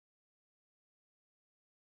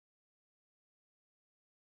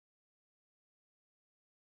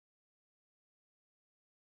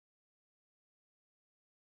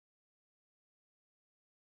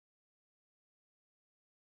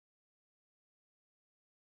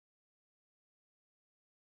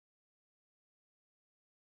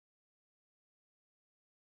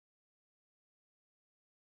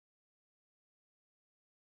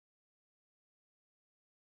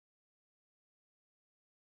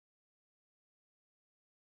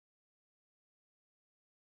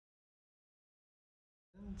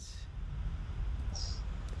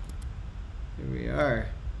Here we are.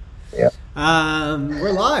 Yeah.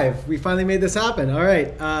 We're live. We finally made this happen. All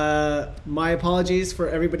right. My apologies for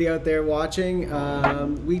everybody out there watching.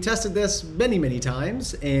 We tested this many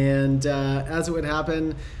times, and as it would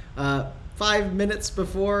happen, 5 minutes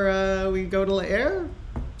before we go to air,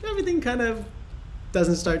 everything kind of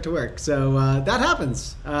doesn't start to work. So that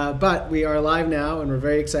happens. But we are live now, and we're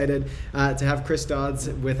very excited to have Chris Dodds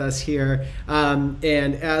with us here.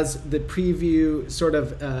 And as the preview sort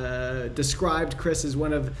of described, Chris is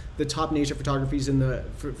one of the top nature photographers in the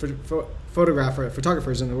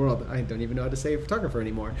photographers in the world. I don't even know how to say photographer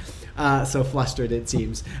anymore. So flustered it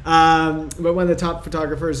seems. But one of the top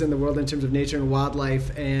photographers in the world in terms of nature and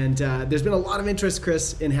wildlife. And there's been a lot of interest,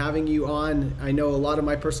 Chris, in having you on. I know a lot of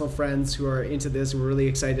my personal friends who are into this were really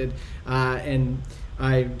excited. And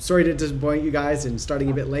I'm sorry to disappoint you guys and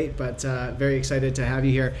starting a bit late, but very excited to have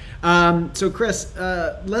you here. So Chris,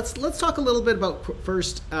 let's talk a little bit about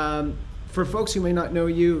first, for folks who may not know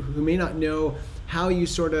you, who may not know how you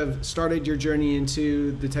sort of started your journey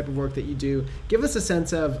into the type of work that you do. Give us a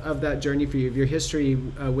sense of that journey for you, of your history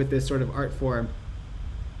with this sort of art form.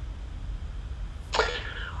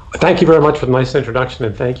 Thank you very much for the nice introduction,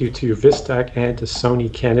 and thank you to Vistek and to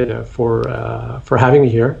Sony Canada for having me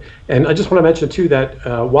here. And I just want to mention too that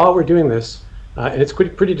while we're doing this, and it's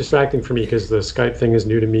pretty distracting for me because the Skype thing is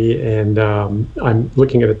new to me, and I'm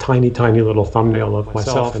looking at a tiny little thumbnail of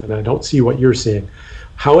myself, and I don't see what you're seeing.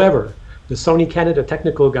 However, the Sony Canada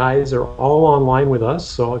technical guys are all online with us,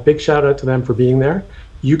 so a big shout out to them for being there.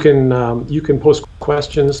 You can post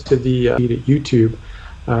questions to the YouTube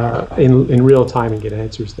in real time and get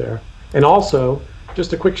answers there. And also,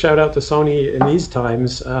 just a quick shout out to Sony in these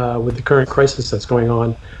times with the current crisis that's going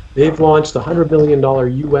on. They've launched $100 million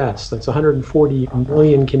US, that's 140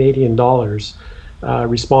 million Canadian dollars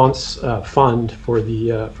response fund for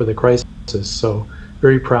the crisis. So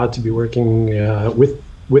very proud to be working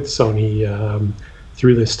with Sony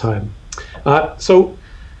through this time. So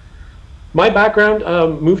my background,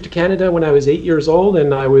 moved to Canada when I was 8 years old,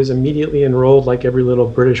 and I was immediately enrolled like every little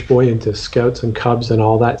British boy into Scouts and Cubs and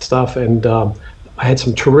all that stuff, and I had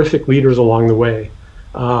some terrific leaders along the way.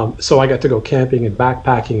 So I got to go camping and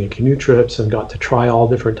backpacking and canoe trips and got to try all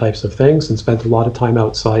different types of things and spent a lot of time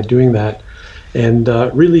outside doing that, and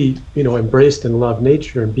really, you know, embraced and loved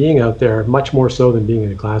nature and being out there much more so than being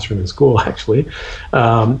in a classroom in school, actually.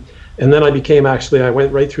 And then I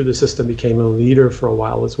went right through the system, became a leader for a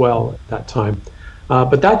while as well at that time.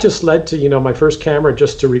 But that just led to, you know, my first camera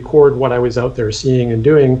just to record what I was out there seeing and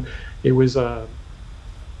doing. It was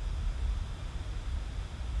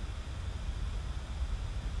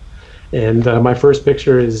and my first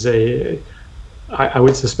picture is I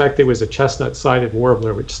would suspect it was a chestnut-sided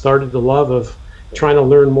warbler, which started the love of trying to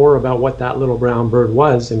learn more about what that little brown bird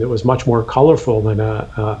was, and it was much more colorful than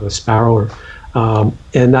a sparrow.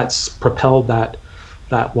 And that's propelled that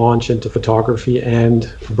launch into photography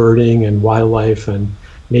and birding and wildlife and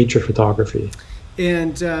nature photography.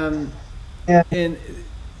 And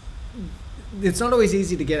it's not always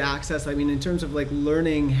easy to get access. I mean, in terms of like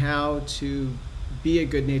learning how to be a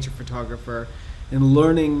good nature photographer and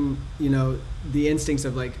learning, you know, the instincts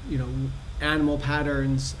of like, you know, animal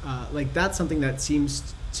patterns, like that's something that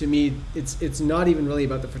seems to me, it's not even really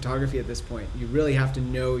about the photography at this point. You really have to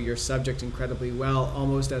know your subject incredibly well,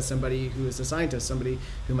 almost as somebody who is a scientist, somebody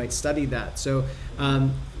who might study that. So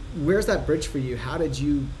where's that bridge for you? How did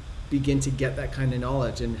you begin to get that kind of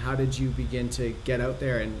knowledge, and how did you begin to get out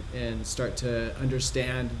there and start to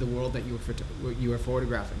understand the world that you were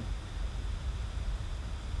photographing?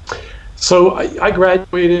 So I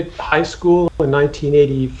graduated high school in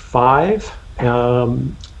 1985.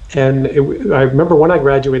 And I remember when I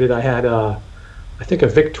graduated, I had I think a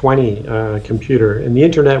VIC-20 computer, and the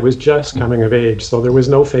internet was just coming of age. So there was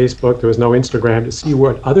no Facebook, there was no Instagram to see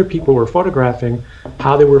what other people were photographing,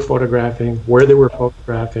 how they were photographing, where they were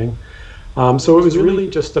photographing. So it was really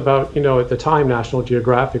just about, you know, at the time, National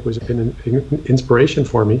Geographic was an inspiration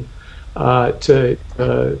for me to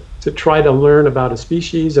try to learn about a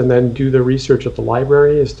species and then do the research at the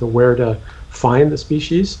library as to where to find the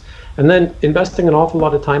species. And then investing an awful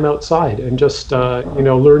lot of time outside and just, you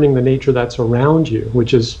know, learning the nature that's around you,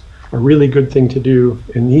 which is a really good thing to do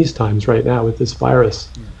in these times right now with this virus.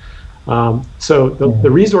 So the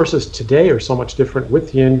resources today are so much different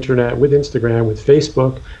with the internet, with Instagram, with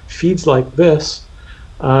Facebook, feeds like this,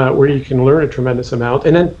 where you can learn a tremendous amount.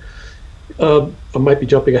 And then I might be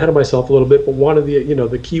jumping ahead of myself a little bit, but one of the, you know,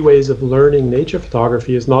 the key ways of learning nature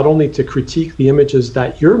photography is not only to critique the images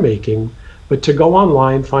that you're making, but to go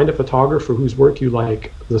online, find a photographer whose work you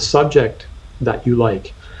like, the subject that you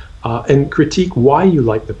like, and critique why you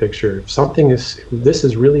like the picture. If this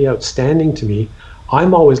is really outstanding to me,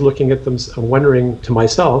 I'm always looking at them and wondering to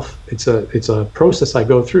myself, it's a process I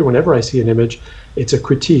go through whenever I see an image. It's a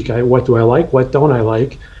critique. What do I like? What don't I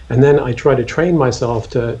like? And then I try to train myself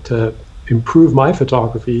to improve my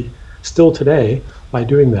photography still today by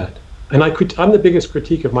doing that. And I'm the biggest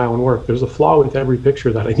critique of my own work. There's a flaw with every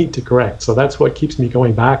picture that I need to correct. So that's what keeps me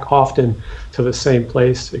going back often to the same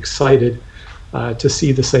place, excited to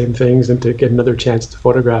see the same things and to get another chance to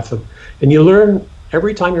photograph them. And you learn,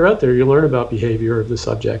 every time you're out there, you learn about behavior of the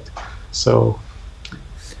subject. So,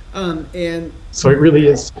 so it really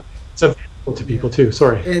is, it's available to people too,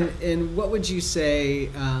 sorry. And what would you say,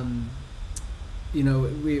 you know,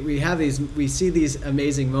 we see these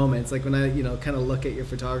amazing moments, like when I, you know, kind of look at your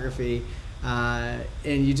photography, and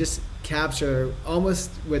you just capture almost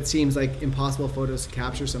what seems like impossible photos to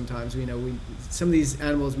capture sometimes. You know, some of these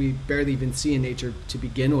animals we barely even see in nature to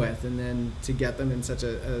begin with, and then to get them in such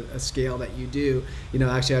a scale that you do. You know,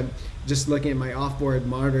 actually I'm just looking at my off-board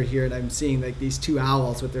monitor here, and I'm seeing like these two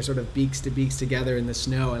owls with their sort of beaks to beaks together in the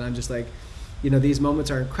snow, and I'm just like, you know, these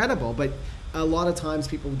moments are incredible, but a lot of times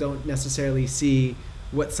people don't necessarily see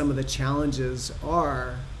what some of the challenges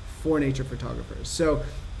are for nature photographers. So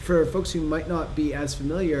for folks who might not be as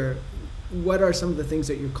familiar, what are some of the things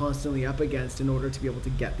that you're constantly up against in order to be able to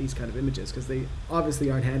get these kind of images? Because they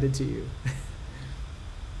obviously aren't handed to you.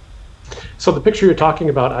 So the picture you're talking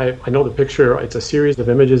about, I know the picture. It's a series of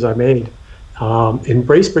images I made in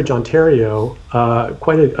Bracebridge, Ontario,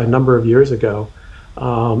 quite a number of years ago.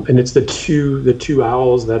 And it's the two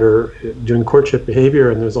owls that are doing courtship behavior,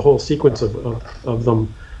 and there's a whole sequence of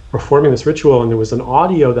them performing this ritual, and there was an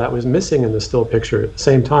audio that was missing in the still picture at the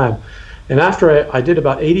same time. And after I did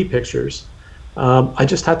about 80 pictures, I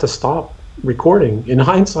just had to stop recording. In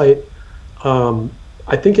hindsight,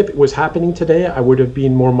 I think if it was happening today, I would have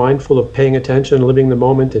been more mindful of paying attention, living the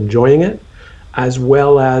moment, enjoying it, as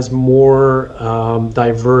well as more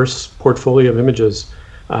diverse portfolio of images.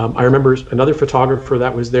 I remember another photographer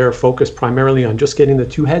that was there focused primarily on just getting the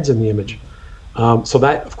two heads in the image. So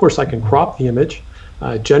that, of course, I can crop the image.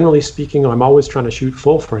 Generally speaking, I'm always trying to shoot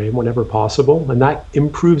full frame whenever possible, and that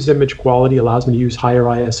improves image quality, allows me to use higher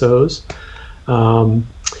ISOs.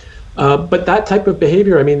 But that type of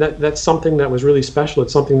behavior, I mean, that's something that was really special.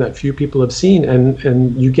 It's something that few people have seen,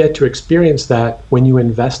 and you get to experience that when you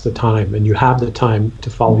invest the time and you have the time to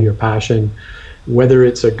follow your passion, whether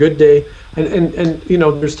it's a good day. And you know,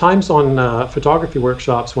 there's times on photography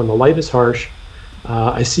workshops when the light is harsh.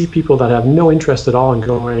 I see people that have no interest at all in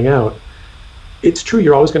going out. It's true,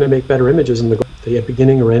 you're always going to make better images in the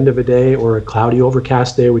beginning or end of a day, or a cloudy,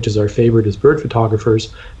 overcast day, which is our favorite as bird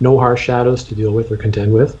photographers. No harsh shadows to deal with or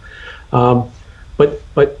contend with.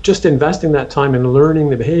 But just investing that time in learning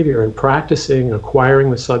the behavior and practicing, acquiring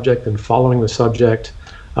the subject and following the subject.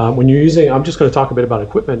 When you're using, I'm just going to talk a bit about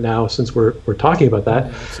equipment now, since we're talking about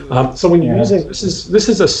that. So when you're using, this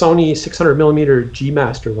is a Sony 600mm G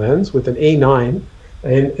Master lens with an A9,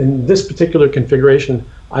 and in this particular configuration,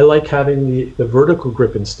 I like having the vertical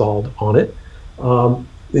grip installed on it.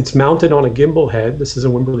 It's mounted on a gimbal head. This is a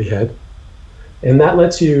Wimberley head, and that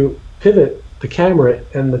lets you pivot the camera,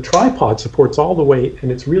 and the tripod supports all the weight,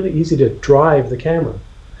 and it's really easy to drive the camera.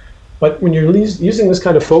 But when you're using this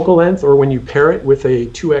kind of focal length, or when you pair it with a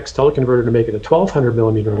 2x teleconverter to make it a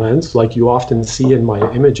 1200mm lens, like you often see in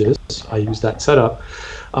my images, I use that setup,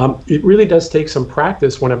 it really does take some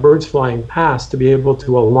practice when a bird's flying past to be able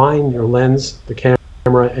to align your lens, the camera,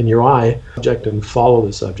 and your eye subject and follow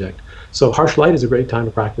the subject. So harsh light is a great time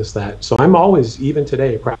to practice that. So I'm always, even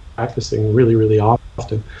today, practicing really, really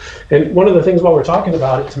often. And one of the things while we're talking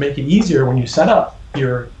about it, to make it easier when you set up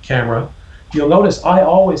your camera, you'll notice I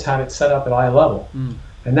always have it set up at eye level.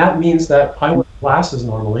 And that means that I wear glasses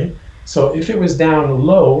normally. So if it was down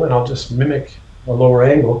low, and I'll just mimic a lower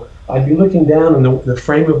angle, I'd be looking down, and the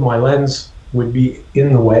frame of my lens would be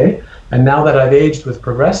in the way. And now that I've aged with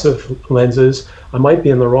progressive lenses, I might be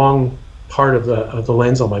in the wrong part of the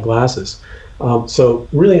lens on my glasses. So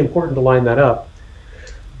really important to line that up.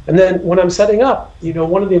 And then when I'm setting up, you know,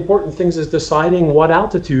 one of the important things is deciding what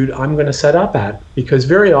altitude I'm going to set up at, because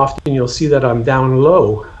very often you'll see that I'm down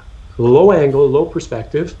low angle, low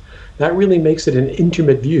perspective. That really makes it an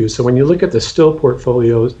intimate view. So when you look at the still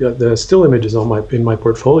portfolios, the still images in my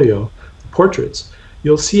portfolio, portraits,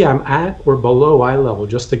 you'll see I'm at or below eye level,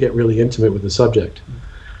 just to get really intimate with the subject.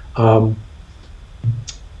 I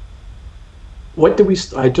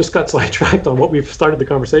just got sidetracked on what we've started the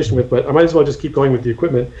conversation with, but I might as well just keep going with the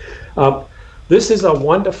equipment. This is a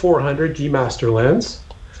 1:400 G Master lens.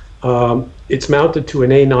 It's mounted to an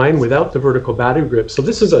A9 without the vertical battery grip. So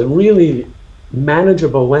this is a really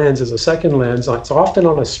manageable lens as a second lens. It's often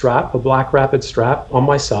on a strap, a black rapid strap on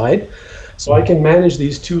my side, so I can manage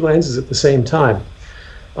these two lenses at the same time.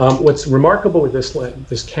 What's remarkable with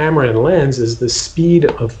this camera and lens is the speed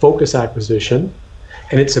of focus acquisition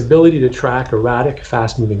and its ability to track erratic,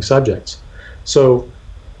 fast-moving subjects. So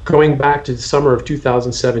going back to the summer of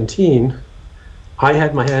 2017, I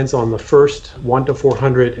had my hands on the first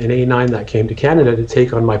 1-400 and A9 that came to Canada to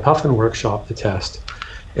take on my puffin workshop to test.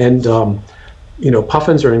 And you know,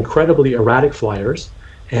 puffins are incredibly erratic flyers,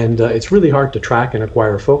 and it's really hard to track and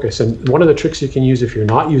acquire focus. And one of the tricks you can use if you're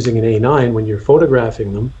not using an A9 when you're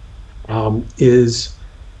photographing them is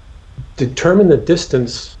determine the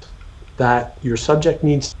distance that your subject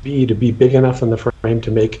needs to be big enough in the frame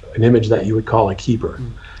to make an image that you would call a keeper.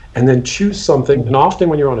 And then choose something, and often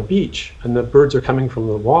when you're on a beach and the birds are coming from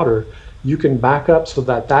the water, you can back up so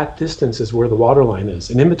that that distance is where the water line is.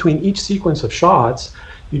 And in between each sequence of shots,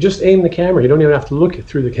 you just aim the camera. You don't even have to look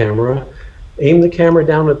through the camera. Aim the camera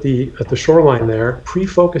down at the shoreline there,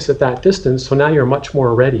 pre-focus at that distance, so now you're much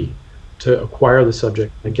more ready to acquire the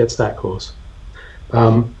subject that gets that close.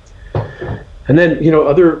 And then, you know,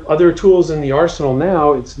 other tools in the arsenal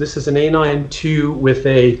now, this is an A9 II with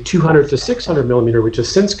a 200 to 600 millimeter, which has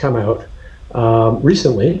since come out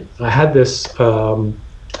recently. I had this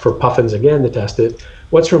for puffins again to test it.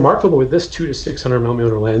 What's remarkable with this 2 to 600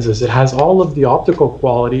 millimeter lens is it has all of the optical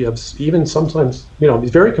quality of even sometimes, you know,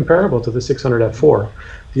 it's very comparable to the 600 f4.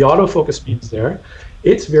 The autofocus speed's there.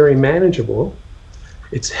 It's very manageable.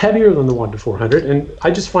 It's heavier than the 1-400, and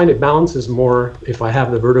I just find it balances more if I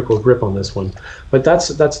have the vertical grip on this one. But that's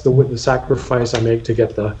the sacrifice I make to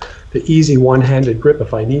get the easy one-handed grip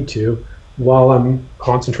if I need to, while I'm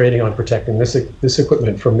concentrating on protecting this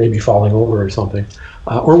equipment from maybe falling over or something,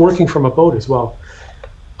 or working from a boat as well.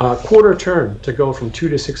 Quarter turn to go from 2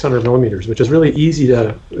 to 600 millimeters, which is really easy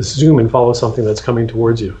to zoom and follow something that's coming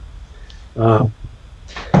towards you.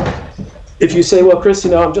 If you say, well, Chris, you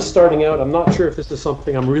know, I'm just starting out, I'm not sure if this is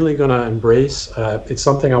something I'm really going to embrace. It's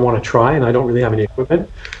something I want to try, and I don't really have any equipment.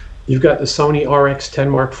 You've got the Sony RX10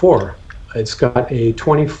 Mark IV. It's got a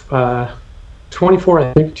 24,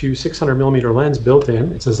 I think, to 600 millimeter lens built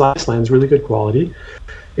in. It's a Zeiss lens, really good quality.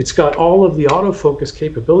 It's got all of the autofocus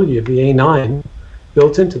capability of the A9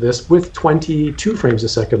 built into this with 22 frames a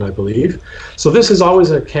second, I believe. So this is always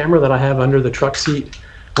a camera that I have under the truck seat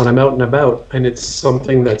when I'm out and about, and it's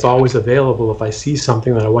something that's always available if I see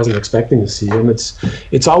something that I wasn't expecting to see. And it's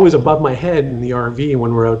always above my head in the RV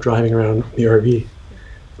when we're out driving around the RV.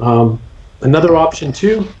 Another option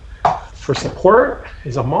too for support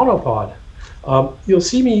is a monopod. You'll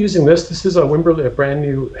see me using this. This is a Wimberley, a brand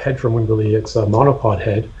new head from Wimberley. It's a monopod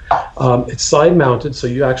head. It's side mounted, so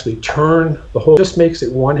you actually turn the whole, just makes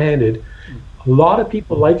it one-handed. A lot of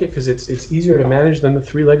people like it because it's easier to manage than the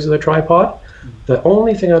 3 legs of the tripod. The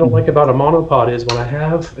only thing I don't like about a monopod is when I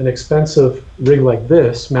have an expensive rig like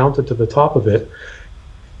this mounted to the top of it,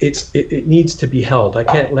 it needs to be held. I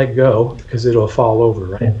can't let go because it'll fall over,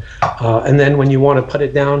 right? And then when you want to put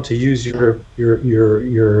it down to use your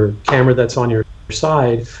camera that's on your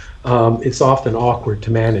side, it's often awkward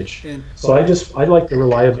to manage. So I like the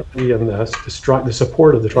reliability and the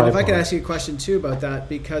support of the tripod. If I could ask you a question too about that,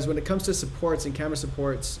 because when it comes to supports and camera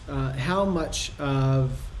supports, how much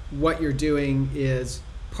of what you're doing is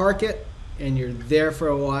park it and you're there for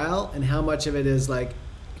a while, and how much of it is like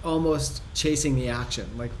almost chasing the action,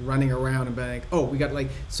 like running around and being like, oh, we got like,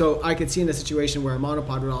 so I could see in a situation where a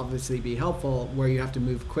monopod would obviously be helpful, where you have to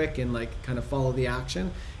move quick and like kind of follow the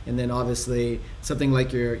action, and then obviously something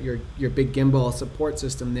like your big gimbal support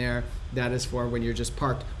system there, that is for when you're just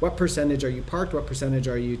parked. What percentage are you parked? What percentage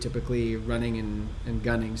are you typically running and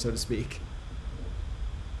gunning, so to speak?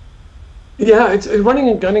 Yeah, it's running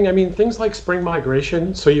and gunning. I mean, things like spring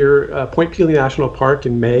migration. So your Point Pelee National Park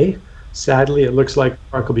in May, sadly, it looks like the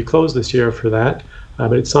park will be closed this year for that.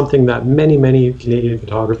 But it's something that many Canadian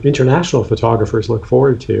photographers, international photographers look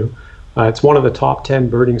forward to. It's one of the top 10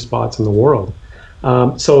 birding spots in the world.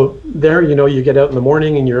 So there, you know, you get out in the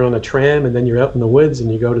morning and you're on a tram, and then you're out in the woods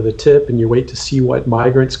and you go to the tip and you wait to see what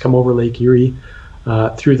migrants come over Lake Erie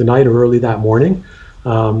through the night or early that morning.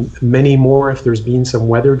 Many more if there's been some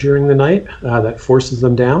weather during the night that forces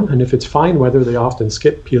them down, and if it's fine weather, they often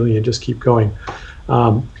skip Pelee and just keep going.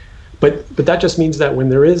 But that just means that when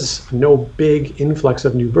there is no big influx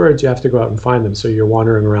of new birds, you have to go out and find them, so you're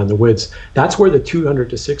wandering around the woods. That's where the 200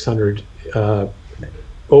 to 600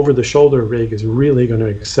 over-the-shoulder rig is really going to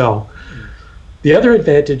excel. The other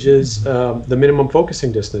advantage is the minimum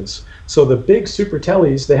focusing distance. So the big super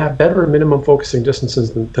teles, they have better minimum focusing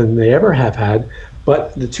distances than they ever have had,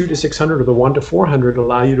 but the 2 to 600 or the 1 to 400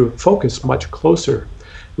 allow you to focus much closer,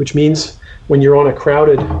 which means when you're on a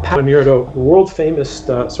crowded, when you're at a world famous,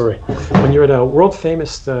 when you're at a world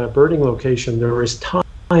famous birding location, there is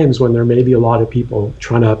times when there may be a lot of people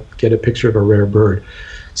trying to get a picture of a rare bird.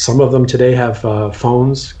 Some of them today have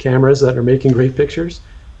phones, cameras that are making great pictures.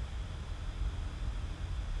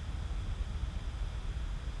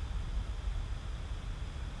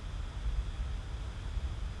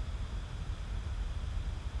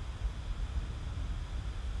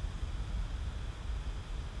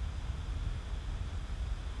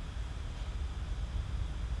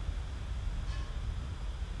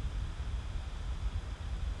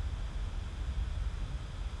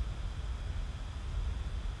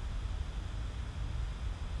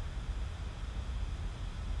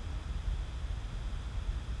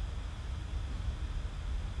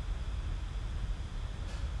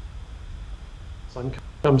 Sun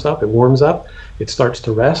comes up, it warms up, it starts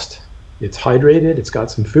to rest, it's hydrated, it's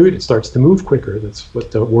got some food, it starts to move quicker. That's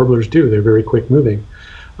what the warblers do. They're very quick moving.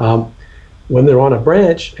 When they're on a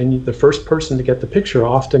branch, and the first person to get the picture,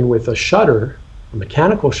 often with a shutter, a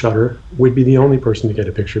mechanical shutter, would be the only person to get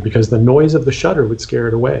a picture because the noise of the shutter would scare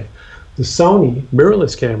it away. The Sony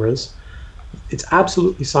mirrorless cameras, it's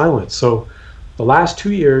absolutely silent. So the last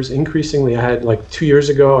 2 years, increasingly, I had, like 2 years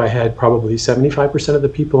ago, I had probably 75% of the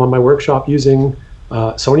people on my workshop using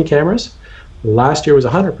Sony cameras. Last year was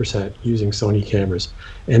 100% using Sony cameras.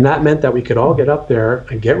 And that meant that we could all get up there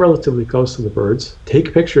and get relatively close to the birds,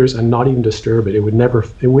 take pictures and not even disturb it. It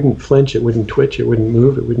wouldn't flinch, it wouldn't twitch, it wouldn't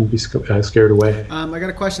move, it wouldn't be scared away. I got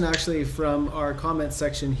a question actually from our comment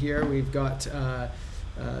section here. We've got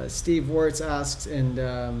Steve Warts asks,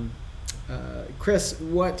 and Chris,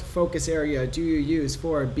 what focus area do you use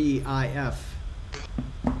for BIF?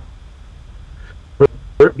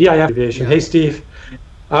 BIF aviation. Yeah. Hey, Steve.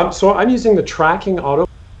 So I'm using the tracking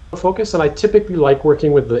autofocus, and I typically like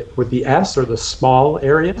working with the S, or the small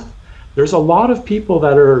area. There's a lot of people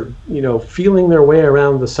that are, feeling their way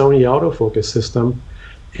around the Sony autofocus system,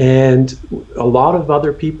 and a lot of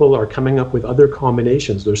other people are coming up with other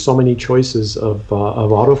combinations. There's so many choices of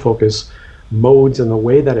autofocus modes and the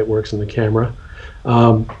way that it works in the camera.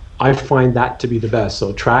 I find that to be the best.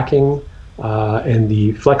 So tracking and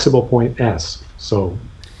the flexible point S. So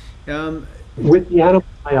with the animal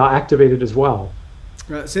eye activated as well.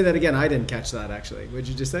 Say that again. I didn't catch that actually. What did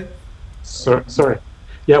you just say? Sorry.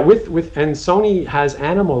 Yeah, and Sony has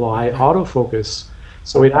animal eye autofocus,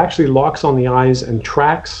 so it actually locks on the eyes and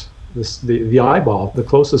tracks the eyeball, the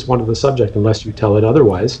closest one to the subject, unless you tell it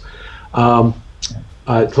otherwise.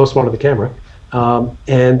 Close one to the camera.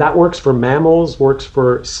 And that works for mammals, works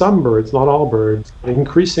for some birds, not all birds.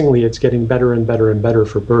 Increasingly, it's getting better and better and better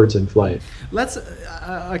for birds in flight.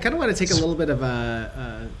 I kind of want to take a little bit of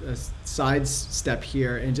a side step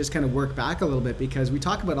here and just kind of work back a little bit, because we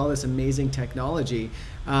talk about all this amazing technology,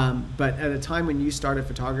 but at a time when you started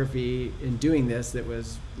photography in doing this, that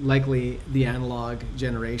was likely the analog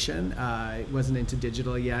generation. It wasn't into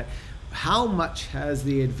digital yet. How much has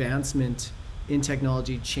the advancement in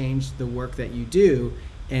technology changed the work that you do,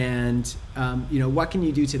 and what can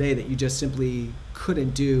you do today that you just simply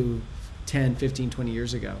couldn't do 10, 15, 20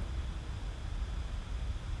 years ago?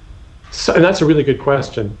 So, and that's a really good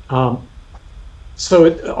question.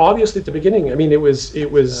 Obviously at the beginning, I mean, it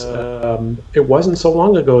wasn't so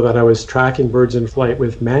long ago that I was tracking birds in flight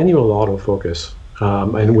with manual autofocus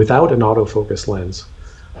and without an autofocus lens,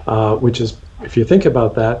 which is, if you think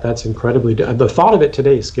about that, that's incredibly. The thought of it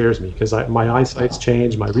today scares me, because my eyesight's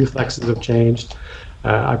changed, my reflexes have changed.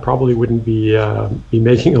 I probably wouldn't be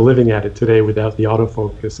making a living at it today without the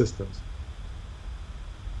autofocus systems.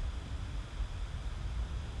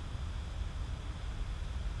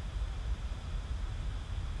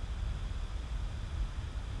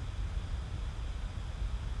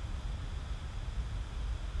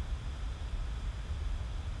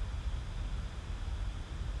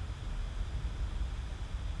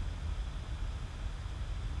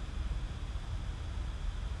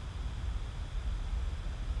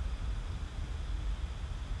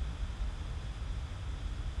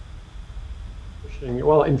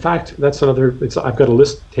 Well, in fact, that's another. I've got a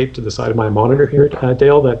list taped to the side of my monitor here,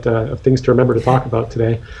 Dale, that of things to remember to talk about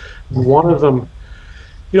today. One of them,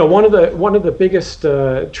 one of the biggest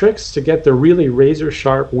tricks to get the really razor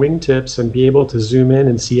sharp wingtips and be able to zoom in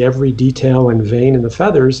and see every detail and vein in the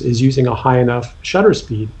feathers is using a high enough shutter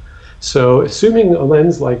speed. So, assuming a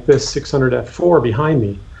lens like this 600 f4 behind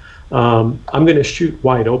me, I'm going to shoot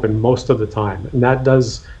wide open most of the time, and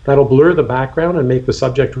that'll blur the background and make the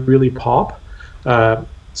subject really pop.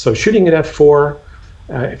 So shooting at f4,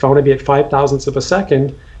 if I want to be at 5,000ths of a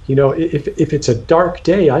second, if it's a dark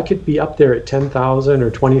day, I could be up there at 10,000 or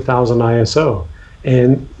 20,000 ISO.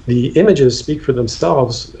 And the images speak for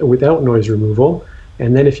themselves without noise removal.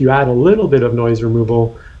 And then if you add a little bit of noise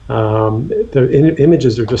removal, the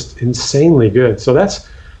images are just insanely good. So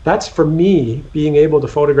that's for me, being able to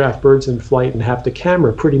photograph birds in flight and have the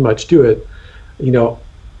camera pretty much do it. You know,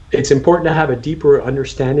 it's important to have a deeper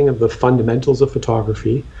understanding of the fundamentals of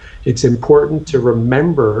photography. It's important to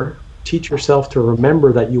remember, teach yourself to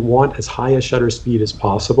remember that you want as high a shutter speed as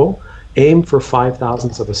possible. Aim for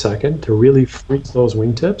 5,000ths of a second to really freeze those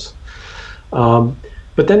wingtips.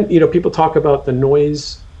 But then, you know, people talk about the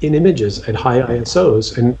noise in images at high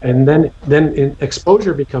ISOs, and then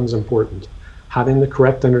exposure becomes important. Having the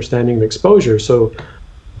correct understanding of exposure. So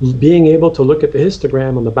being able to look at the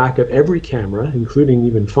histogram on the back of every camera, including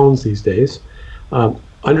even phones these days,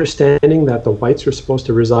 understanding that the whites are supposed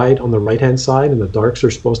to reside on the right-hand side and the darks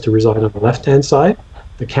are supposed to reside on the left-hand side.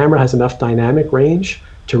 The camera has enough dynamic range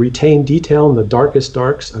to retain detail in the darkest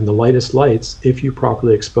darks and the lightest lights if you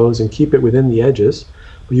properly expose and keep it within the edges.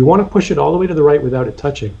 But you want to push it all the way to the right without it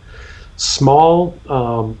touching. Small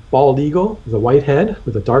bald eagle with a white head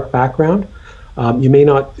with a dark background, you may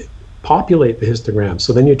not populate the histogram.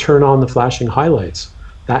 So then you turn on the flashing highlights.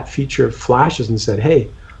 That feature flashes and said, hey,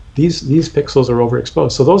 these pixels are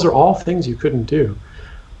overexposed. So those are all things you couldn't do.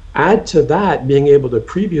 Add to that being able to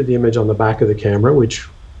preview the image on the back of the camera, which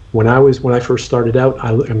when I first started out,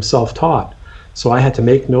 I am self-taught. So I had to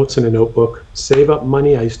make notes in a notebook, save up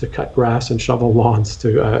money. I used to cut grass and shovel lawns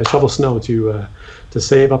to shovel snow to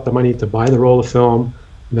save up the money to buy the roll of film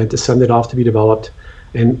and then to send it off to be developed.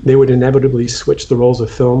 And they would inevitably switch the rolls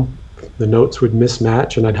of film. The notes would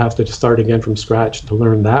mismatch, and I'd have to start again from scratch to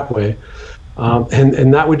learn that way.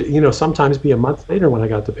 And that would, you know, sometimes be a month later when I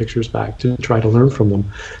got the pictures back to try to learn from them.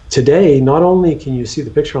 Today, not only can you see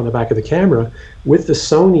the picture on the back of the camera, with the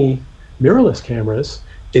Sony mirrorless cameras,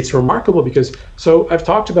 it's remarkable because, so I've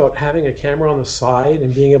talked about having a camera on the side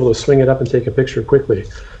and being able to swing it up and take a picture quickly.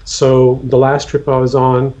 So the last trip I was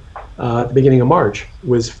on at the beginning of March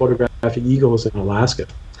was photographing eagles in Alaska.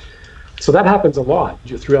 So that happens a lot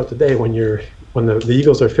throughout the day when the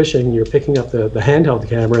eagles are fishing. You're picking up the handheld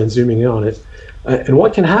camera and zooming in on it. And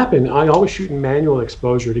what can happen, I always shoot in manual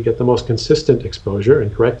exposure to get the most consistent exposure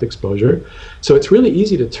and correct exposure. So it's really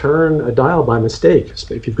easy to turn a dial by mistake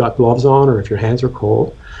if you've got gloves on or if your hands are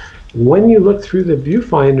cold. When you look through the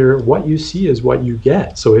viewfinder, what you see is what you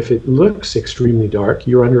get. So if it looks extremely dark,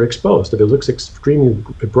 you're underexposed. If it looks extremely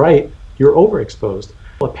bright, you're overexposed.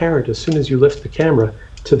 Apparent as soon as you lift the camera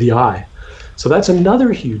to the eye. So that's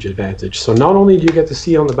another huge advantage. So not only do you get to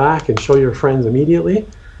see on the back and show your friends immediately,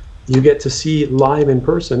 you get to see live in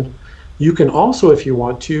person. You can also, if you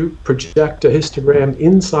want to, project a histogram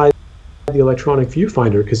inside the electronic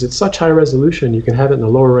viewfinder because it's such high resolution. You can have it in the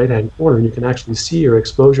lower right-hand corner and you can actually see your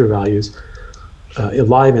exposure values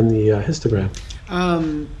live in the histogram.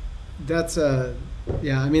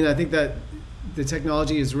 Yeah, I mean, I think that the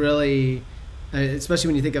technology is really, especially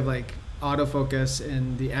when you think of like autofocus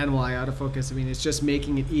and the animal eye autofocus, I mean, it's just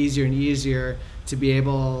making it easier and easier to be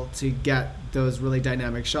able to get those really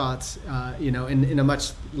dynamic shots, you know, in a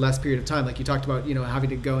much less period of time. Like you talked about, you know,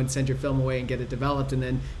 having to go and send your film away and get it developed, and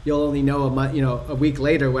then you'll only know a week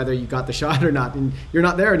later whether you got the shot or not, and you're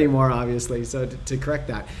not there anymore, obviously. So to correct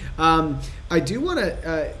that, I do want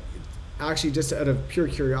to actually, just out of pure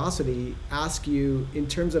curiosity, ask you in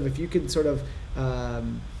terms of if you could sort of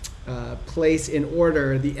place in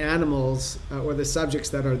order the animals or the subjects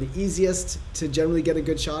that are the easiest to generally get a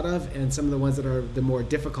good shot of and some of the ones that are the more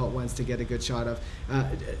difficult ones to get a good shot of,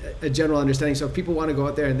 a general understanding. So if people want to go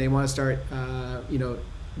out there and they want to start you know,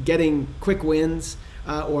 getting quick wins,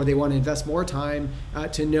 or they want to invest more time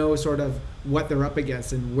to know sort of what they're up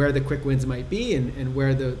against and where the quick wins might be and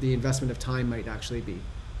where the investment of time might actually be.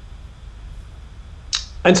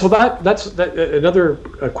 And so that's another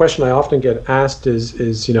question I often get asked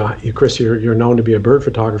is you know, Chris, you're known to be a bird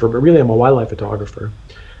photographer, but really I'm a wildlife photographer.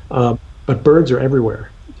 But birds are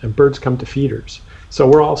everywhere, and birds come to feeders. So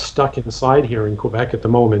we're all stuck inside here in Quebec at the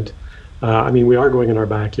moment. I mean, we are going in our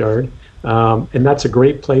backyard, and that's a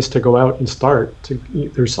great place to go out and start.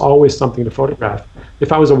 There's always something to photograph.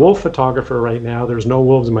 If I was a wolf photographer right now, there's no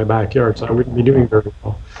wolves in my backyard, so I wouldn't be doing very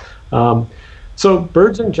well. So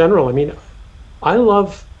birds in general, I mean, I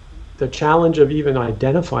love the challenge of even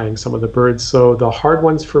identifying some of the birds. So the hard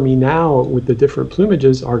ones for me now with the different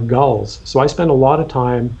plumages are gulls. So I spend a lot of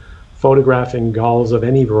time photographing gulls of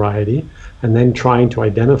any variety and then trying to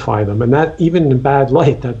identify them. And that, even in bad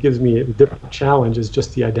light, that gives me a different challenge, is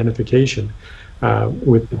just the identification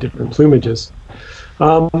with the different plumages.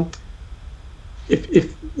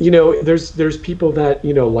 If you know, there's people that,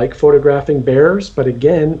 you know, like photographing bears, but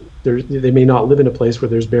again, they may not live in a place where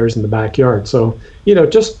there's bears in the backyard. So,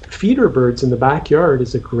 just feeder birds in the backyard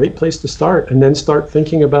is a great place to start, and then start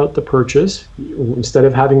thinking about the perches. Instead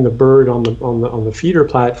of having the bird on the feeder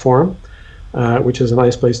platform, which is a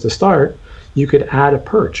nice place to start, you could add a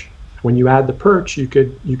perch. When you add the perch, you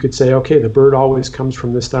could say, okay, the bird always comes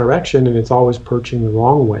from this direction and it's always perching the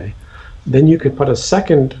wrong way. Then you could put a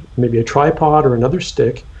second, maybe a tripod or another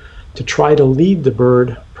stick, to try to lead the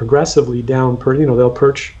bird progressively down. They'll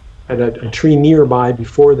perch at a tree nearby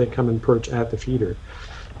before they come and perch at the feeder.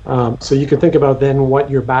 So you can think about then what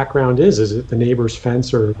your background is. Is it the neighbor's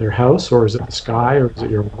fence or their house, or is it the sky, or is it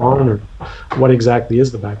your lawn, or what exactly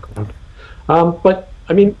is the background? But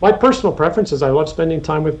I mean, my personal preference is I love spending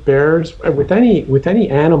time with bears, with any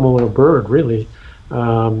animal or bird, really.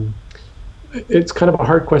 It's kind of a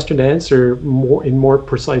hard question to answer in more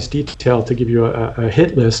precise detail to give you a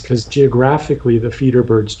hit list, because geographically the feeder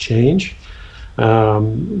birds change.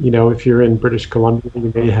 If you're in British Columbia,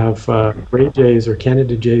 you may have Great Jays or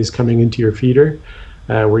Canada Jays coming into your feeder,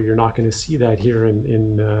 where you're not going to see that here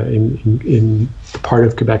in the part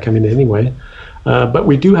of Quebec I'm in anyway. But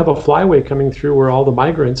we do have a flyway coming through where all the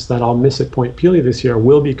migrants that I'll miss at Point Pelee this year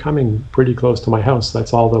will be coming pretty close to my house.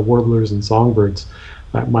 That's all the warblers and songbirds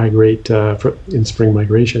that migrate in spring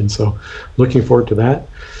migration. So looking forward to that.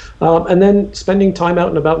 And then spending time out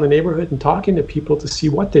and about in the neighborhood and talking to people to see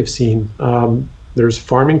what they've seen. There's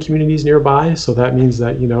farming communities nearby, so that means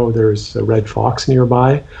that there's a red fox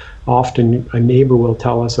nearby. Often a neighbor will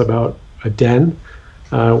tell us about a den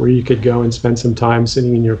where you could go and spend some time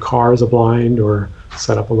sitting in your car as a blind, or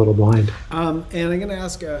set up a little blind. And I'm going to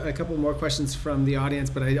ask a couple more questions from the audience,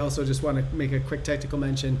 but I also just want to make a quick technical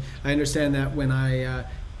mention. I understand that when I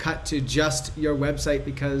cut to just your website,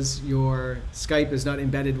 because your Skype is not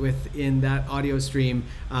embedded within that audio stream,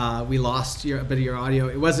 we lost a bit of your audio.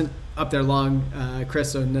 It wasn't up there long,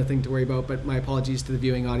 Chris, so nothing to worry about, but my apologies to the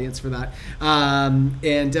viewing audience for that.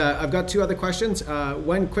 And I've got two other questions.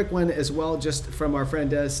 One quick one as well, just from our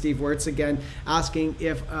friend Steve Wirtz again, asking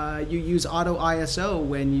if you use auto ISO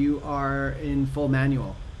when you are in full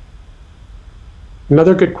manual.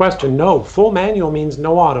 Another good question. No, full manual means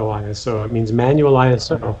no auto ISO. It means manual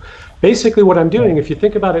ISO. Basically what I'm doing, if you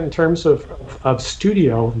think about it in terms of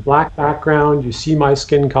studio, black background, you see my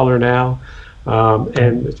skin color now,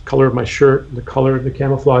 and the color of my shirt, the color of the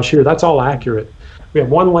camouflage here, that's all accurate. We have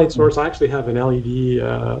one light source. I actually have an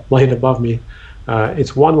LED light above me.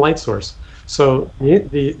 It's one light source. So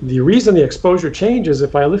the reason the exposure changes,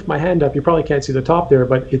 if I lift my hand up, you probably can't see the top there,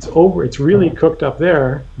 but it's really cooked up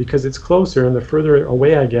there because it's closer, and the further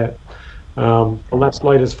away I get, the less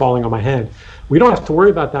light is falling on my hand. We don't have to worry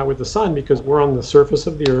about that with the sun, because we're on the surface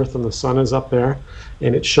of the earth and the sun is up there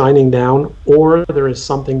and it's shining down, or there is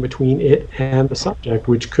something between it and the subject,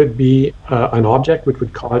 which could be an object which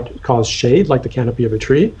would cause shade, like the canopy of a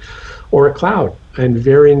tree, or a cloud, and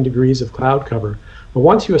varying degrees of cloud cover. But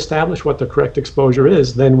once you establish what the correct exposure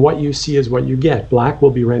is, then what you see is what you get. Black will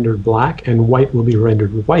be rendered black and white will be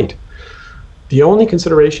rendered white. The only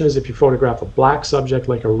consideration is if you photograph a black subject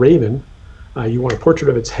like a raven, you want a portrait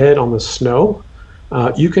of its head on the snow,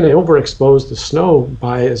 you can overexpose the snow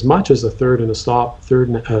by as much as a third and a stop,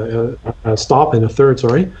 stop and a third,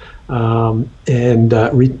 sorry, and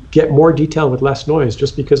get more detail with less noise,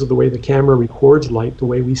 just because of the way the camera records light, the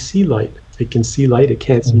way we see light. It can see light, it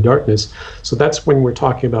can't see darkness. So that's when we're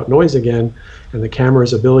talking about noise again, and the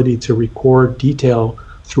camera's ability to record detail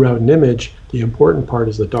throughout an image. The important part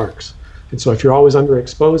is the darks. And so if you're always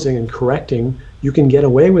underexposing and correcting, you can get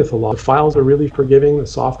away with a lot. The files are really forgiving, the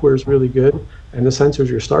software is really good, and the sensors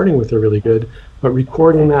you're starting with are really good. But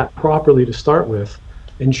recording that properly to start with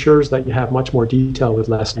ensures that you have much more detail with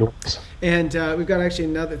less noise. And we've got actually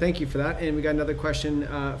another, thank you for that, and we got another question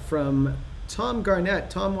from Tom Garnett.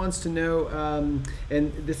 Tom wants to know,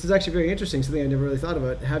 and this is actually very interesting, something I never really thought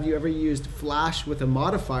about. Have you ever used flash with a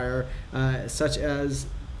modifier, such as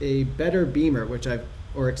a better beamer,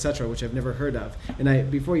 or etc., which I've never heard of?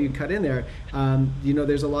 And before you cut in there,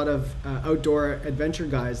 there's a lot of outdoor adventure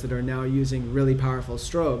guys that are now using really powerful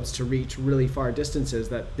strobes to reach really far distances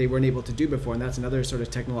that they weren't able to do before, and that's another sort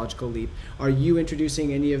of technological leap. Are you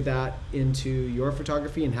introducing any of that into your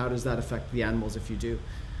photography, and how does that affect the animals if you do?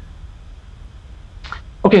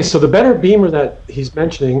 Okay, so the better beamer that he's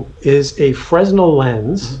mentioning is a Fresnel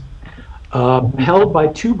lens held by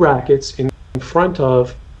two brackets in front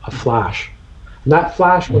of a flash. And that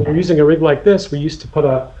flash, when you're using a rig like this, we used to put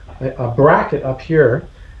a bracket up here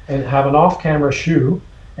and have an off-camera shoe,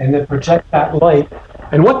 and then project that light.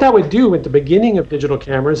 And what that would do at the beginning of digital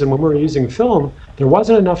cameras and when we were using film, there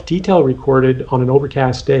wasn't enough detail recorded on an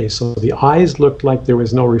overcast day. So the eyes looked like there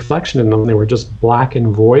was no reflection in them. They were just black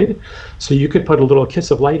and void. So you could put a little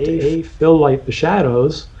kiss of light to fill light the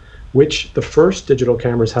shadows, which the first digital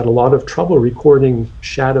cameras had a lot of trouble recording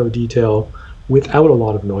shadow detail without a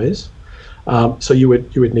lot of noise. So you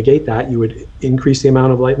would negate that. You would increase the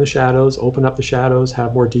amount of light in the shadows, open up the shadows,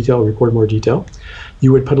 have more detail, record more detail.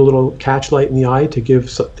 You would put a little catch light in the eye to give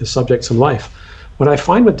the subject some life. What I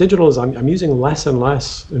find with digital is I'm using less and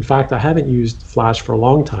less. In fact, I haven't used flash for a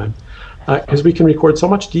long time, because we can record so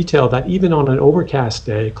much detail that even on an overcast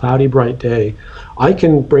day, cloudy, bright day, I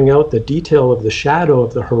can bring out the detail of the shadow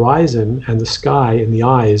of the horizon and the sky in the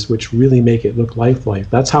eyes, which really make it look lifelike.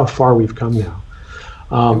 That's how far we've come now.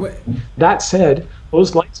 That said,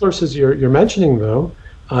 those light sources you're mentioning, though,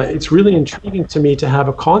 it's really intriguing to me to have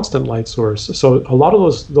a constant light source. So a lot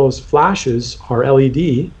of those flashes are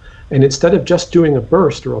LED, and instead of just doing a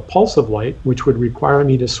burst or a pulse of light, which would require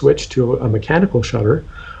me to switch to a mechanical shutter,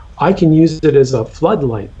 I can use it as a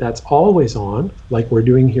floodlight that's always on, like we're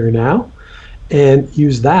doing here now, and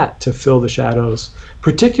use that to fill the shadows.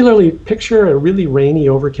 Particularly, picture a really rainy,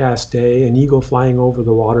 overcast day, an eagle flying over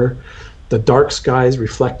the water, the dark skies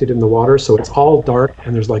reflected in the water, so it's all dark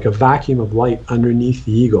and there's like a vacuum of light underneath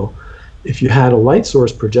the eagle. If you had a light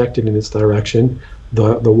source projected in its direction,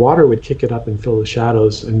 the water would kick it up and fill the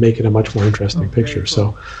shadows and make it a much more interesting picture. Cool.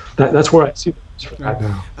 So that's where I see that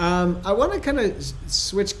now. I want to kind of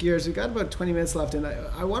switch gears. We've got about 20 minutes left, and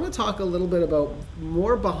I want to talk a little bit about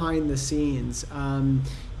more behind the scenes.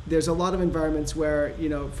 There's a lot of environments where,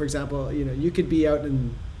 for example, you could be out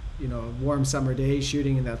in a warm summer day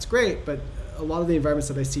shooting, and that's great, but a lot of the environments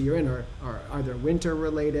that I see you're in are either winter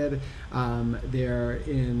related, they're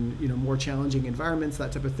in more challenging environments,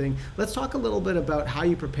 that type of thing. Let's talk a little bit about how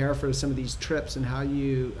you prepare for some of these trips and how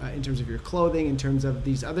you, in terms of your clothing, in terms of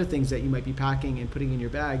these other things that you might be packing and putting in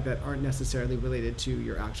your bag that aren't necessarily related to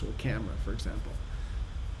your actual camera, for example.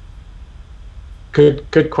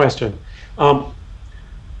 Good question.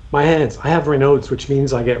 My hands, I have Raynaud's, which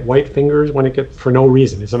means I get white fingers for no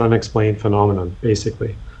reason. It's an unexplained phenomenon,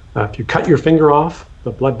 basically. If you cut your finger off,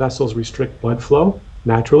 the blood vessels restrict blood flow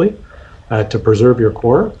naturally to preserve your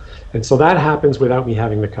core. And so that happens without me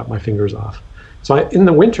having to cut my fingers off. So in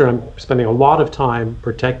the winter, I'm spending a lot of time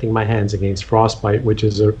protecting my hands against frostbite, which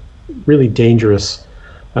is a really dangerous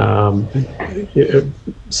side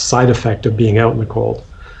effect of being out in the cold.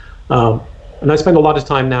 And I spend a lot of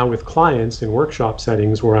time now with clients in workshop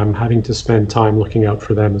settings where I'm having to spend time looking out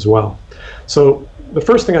for them as well. So the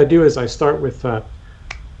first thing I do is I start with the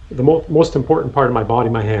most important part of my body,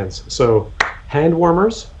 my hands. So hand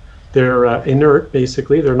warmers, they're inert,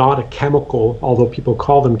 basically. They're not a chemical, although people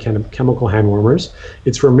call them chemical hand warmers.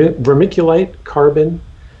 It's vermiculite, carbon,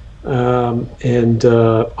 and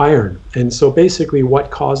iron. And so basically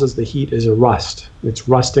what causes the heat is a rust. It's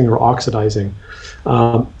rusting or oxidizing.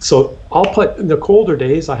 So I'll put, in the colder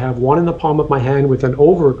days, I have one in the palm of my hand with an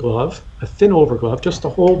overglove, a thin overglove, just to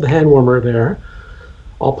hold the hand warmer there.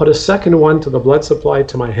 I'll put a second one to the blood supply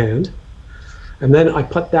to my hand. And then I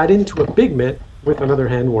put that into a big mitt with another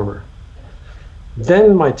hand warmer.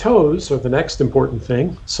 Then my toes are the next important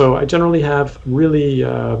thing. So I generally have really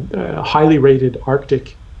highly rated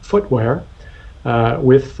Arctic footwear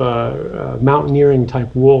with mountaineering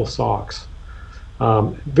type wool socks.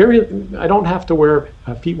 I don't have to wear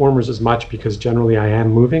feet warmers as much because generally I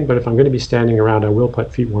am moving, but if I'm going to be standing around, I will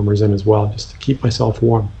put feet warmers in as well, just to keep myself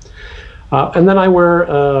warm. And then I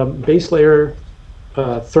wear base layer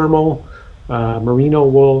thermal merino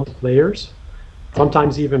wool layers,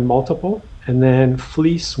 sometimes even multiple, and then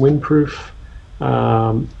fleece windproof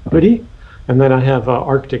hoodie. And then I have an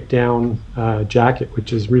Arctic down jacket,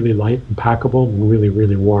 which is really light and packable and really,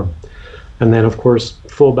 really warm. And then, of course,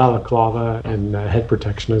 full balaclava and head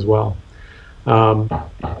protection as well.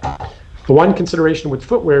 The one consideration with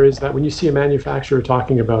footwear is that when you see a manufacturer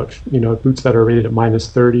talking about, boots that are rated at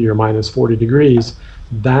 -30 or -40 degrees,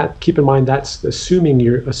 keep in mind that's assuming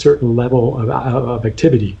you're a certain level of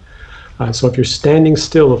activity. So if you're standing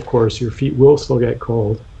still, of course, your feet will still get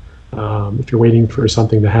cold if you're waiting for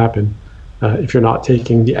something to happen. If you're not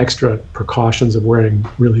taking the extra precautions of wearing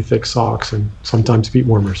really thick socks and sometimes feet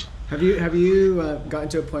warmers. Have you gotten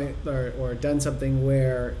to a point or done something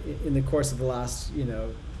where in the course of the last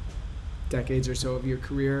decades or so of your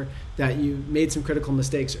career that you made some critical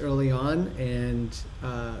mistakes early on and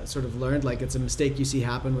sort of learned, like it's a mistake you see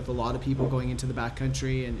happen with a lot of people going into the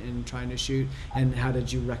backcountry and trying to shoot, and how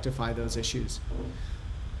did you rectify those issues?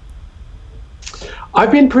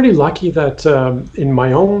 I've been pretty lucky that in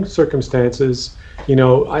my own circumstances, you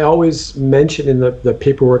know, I always mention in the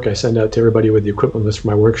paperwork I send out to everybody with the equipment list for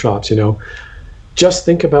my workshops, you know, just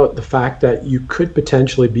think about the fact that you could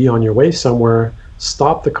potentially be on your way somewhere,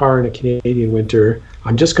 stop the car in a Canadian winter.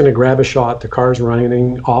 I'm just going to grab a shot. The car's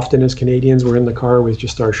running. Often as Canadians, we're in the car with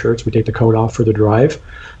just our shirts. We take the coat off for the drive.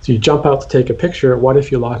 So you jump out to take a picture. What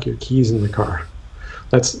if you lock your keys in the car?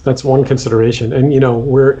 That's one consideration. And you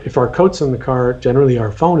know, if our coat's in the car, generally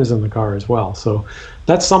our phone is in the car as well. So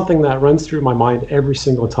that's something that runs through my mind every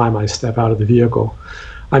single time I step out of the vehicle.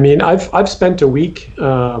 I mean, I've spent a week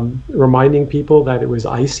reminding people that it was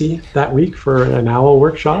icy that week for an owl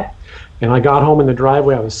workshop, and I got home in the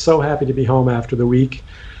driveway. I was so happy to be home after the week.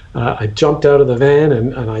 I jumped out of the van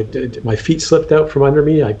and my feet slipped out from under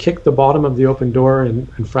me. I kicked the bottom of the open door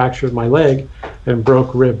and fractured my leg and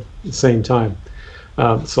broke rib at the same time.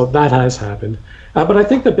 So that has happened. But I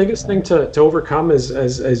think the biggest thing to overcome is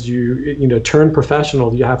as you turn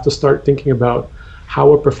professional, you have to start thinking about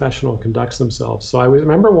how a professional conducts themselves. So I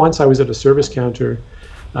remember once I was at a service counter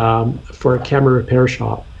for a camera repair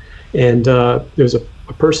shop, and there was a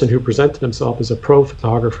person who presented himself as a pro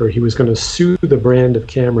photographer. He was going to sue the brand of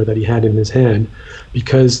camera that he had in his hand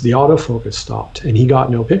because the autofocus stopped and he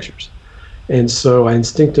got no pictures. And so I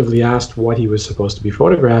instinctively asked what he was supposed to be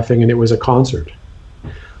photographing, and it was a concert.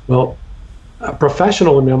 Well, a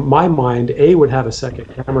professional in my mind, would have a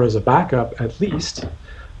second camera as a backup at least,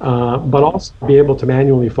 but also be able to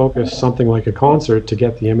manually focus something like a concert to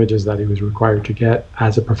get the images that he was required to get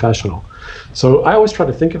as a professional. So I always try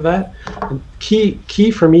to think of that. And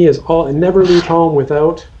key for me is never leave home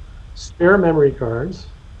without spare memory cards,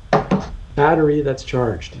 battery that's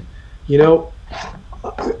charged. You know,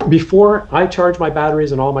 before I charge my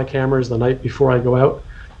batteries and all my cameras the night before I go out,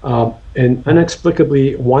 and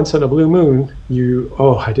inexplicably, once on a blue moon,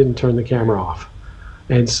 I didn't turn the camera off.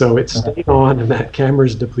 And so it's staying on, and that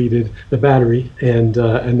camera's depleted, the battery, and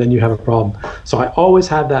then you have a problem. So I always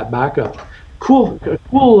have that backup. Cool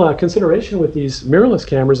consideration with these mirrorless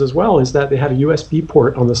cameras as well is that they have a USB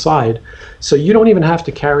port on the side, so you don't even have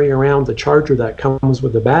to carry around the charger that comes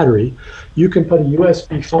with the battery. You can put a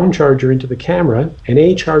USB phone charger into the camera and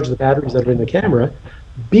A, charge the batteries that are in the camera,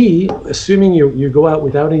 B, assuming you go out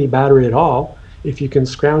without any battery at all, if you can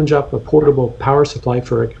scrounge up a portable power supply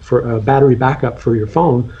for a battery backup for your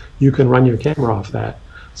phone, you can run your camera off that.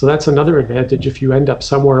 So that's another advantage if you end up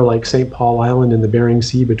somewhere like St. Paul Island in the Bering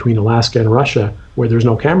Sea between Alaska and Russia, where there's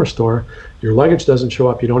no camera store, your luggage doesn't show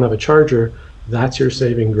up, you don't have a charger, that's your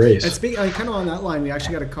saving grace. And kind of on that line, we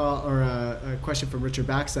actually got a call or a question from Richard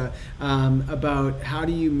Baxa about how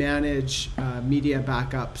do you manage media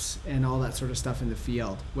backups and all that sort of stuff in the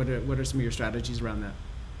field? What are some of your strategies around that?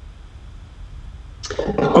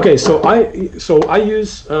 Okay, so I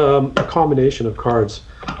use a combination of cards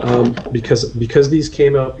because these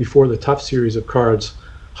came out before the Tough series of cards.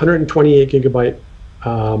 128 gigabyte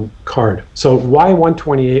card. So why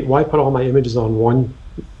 128? Why put all my images on one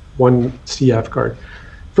CF card?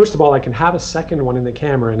 First of all, I can have a second one in the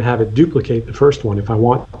camera and have it duplicate the first one if I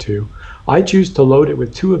want to. I choose to load it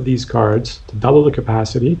with 2 of these cards to double the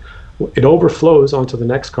capacity. It overflows onto the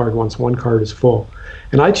next card once one card is full.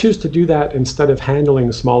 And I choose to do that instead of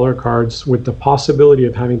handling smaller cards with the possibility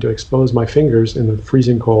of having to expose my fingers in the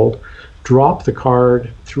freezing cold, drop the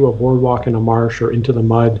card through a boardwalk in a marsh or into the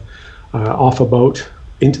mud, off a boat,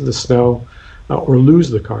 into the snow, or lose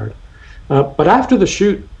the card. But after the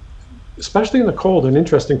shoot, especially in the cold, an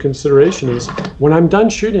interesting consideration is when I'm done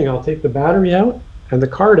shooting, I'll take the battery out and the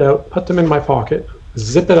card out, put them in my pocket,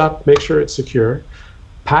 zip it up, make sure it's secure,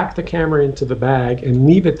 pack the camera into the bag and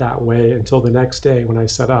leave it that way until the next day when I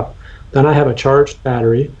set up. Then I have a charged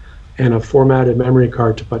battery and a formatted memory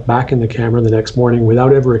card to put back in the camera the next morning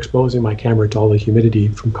without ever exposing my camera to all the humidity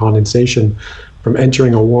from condensation from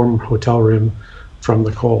entering a warm hotel room from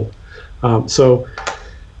the cold. So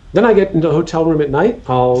then I get into the hotel room at night.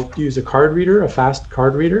 I'll use a card reader, a fast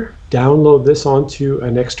card reader, download this onto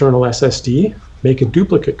an external SSD, make a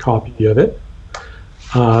duplicate copy of it,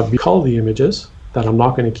 cull the images that I'm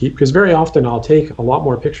not going to keep, because very often I'll take a lot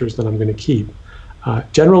more pictures than I'm going to keep.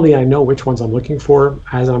 Generally, I know which ones I'm looking for.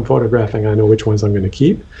 As I'm photographing, I know which ones I'm going to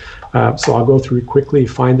keep. So I'll go through quickly,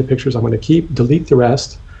 find the pictures I'm going to keep, delete the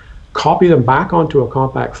rest, copy them back onto a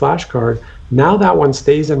compact flash card. Now that one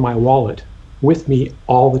stays in my wallet with me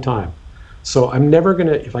all the time. So I'm never going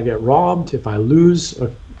to, if I get robbed, if I lose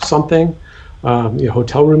something,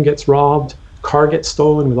 hotel room gets robbed, car gets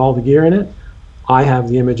stolen with all the gear in it, I have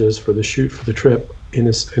the images for the shoot for the trip on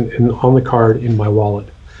the card in my wallet.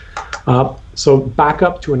 So back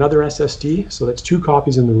up to another SSD. So that's 2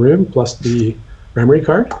 copies in the room plus the memory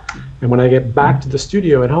card. And when I get back to the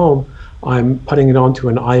studio at home, I'm putting it onto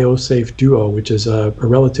an IO Safe Duo, which is a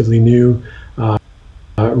relatively new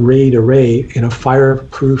RAID array in a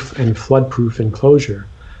fireproof and floodproof enclosure.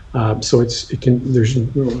 So there's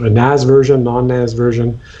a NAS version, non-NAS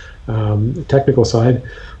version, technical side.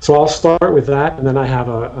 So I'll start with that, and then I have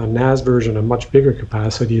a NAS version, a much bigger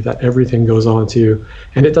capacity that everything goes onto.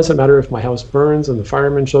 And it doesn't matter if my house burns and the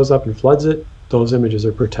fireman shows up and floods it, those images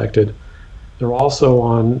are protected. They're also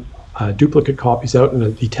on duplicate copies out in a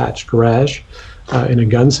detached garage, in a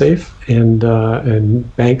gun safe, and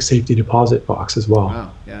bank safety deposit box as well.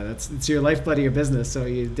 Wow, yeah, it's your lifeblood of your business, so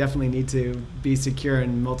you definitely need to be secure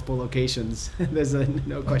in multiple locations. There's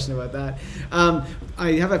no question about that.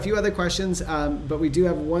 I have a few other questions, but we do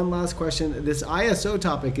have one last question. This ISO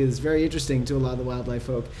topic is very interesting to a lot of the wildlife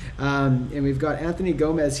folk, and we've got Anthony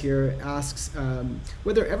Gomez here asks,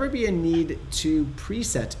 would there ever be a need to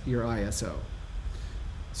preset your ISO?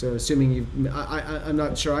 So assuming I'm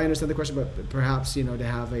not sure I understand the question, but perhaps, to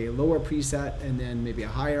have a lower preset and then maybe a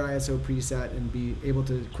higher ISO preset and be able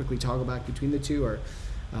to quickly toggle back between the two, or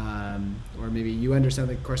maybe you understand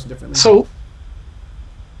the question differently. So,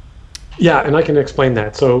 yeah, and I can explain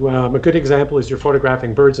that. So a good example is you're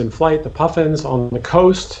photographing birds in flight, the puffins on the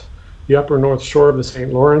coast, the upper north shore of the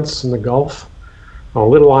St. Lawrence and the Gulf, on a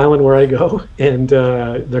little island where I go, and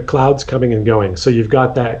the clouds coming and going. So you've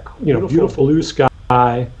got that beautiful blue sky,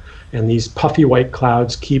 and these puffy white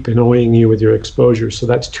clouds keep annoying you with your exposure. So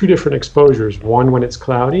that's two different exposures, one when it's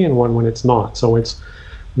cloudy and one when it's not. So it's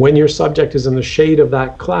when your subject is in the shade of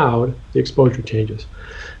that cloud, the exposure changes.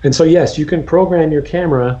 And so yes, you can program your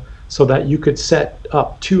camera so that you could set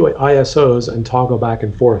up two ISOs and toggle back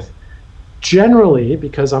and forth. Generally,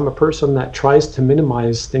 because I'm a person that tries to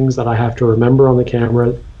minimize things that I have to remember on the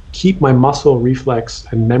camera, keep my muscle reflex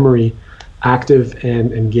and memory active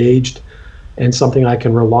and engaged, and something I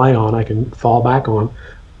can rely on, I can fall back on.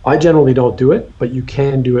 I generally don't do it, but you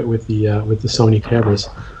can do it with the Sony cameras.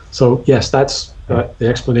 So yes, that's the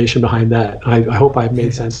explanation behind that. I hope I've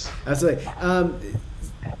made sense. Absolutely.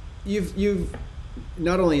 You've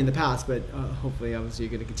not only in the past, but hopefully, obviously,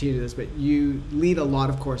 you're going to continue this. But you lead a lot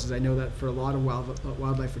of courses. I know that for a lot of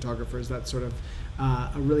wildlife photographers, that's sort of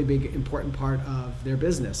a really big, important part of their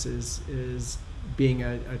business is being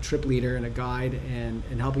a trip leader and a guide and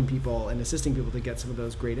helping people and assisting people to get some of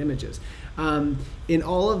those great images. In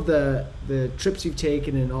all of the trips you've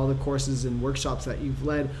taken and all the courses and workshops that you've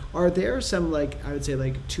led, are there some, I would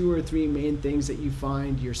say, 2 or 3 main things that you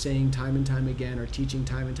find you're saying time and time again or teaching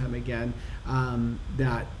time and time again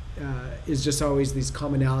that is just always these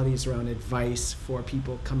commonalities around advice for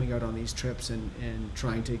people coming out on these trips and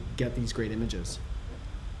trying to get these great images?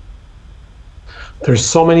 There's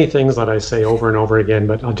so many things that I say over and over again,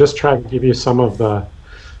 but I'll just try to give you some of the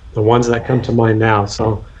ones that come to mind now.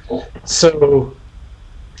 So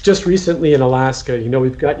just recently in Alaska,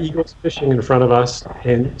 we've got eagles fishing in front of us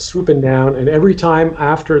and swooping down, and every time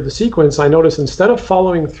after the sequence, I notice instead of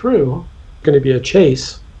following through, it's going to be a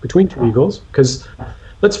chase between two eagles, because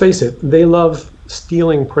let's face it, they love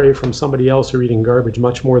stealing prey from somebody else or eating garbage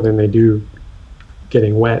much more than they do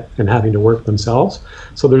getting wet and having to work themselves.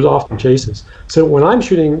 So there's often chases. So when I'm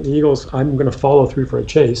shooting the eagles, I'm going to follow through for a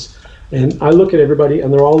chase, and I look at everybody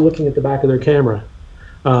and they're all looking at the back of their camera.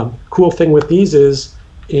 Cool thing with these is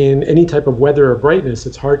in any type of weather or brightness,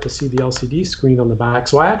 it's hard to see the LCD screen on the back.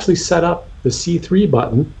 So I actually set up the C3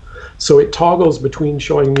 button so it toggles between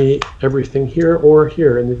showing me everything here or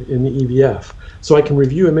here in the EVF. So I can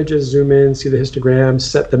review images, zoom in, see the histograms,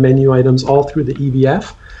 set the menu items all through the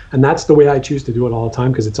EVF. And that's the way I choose to do it all the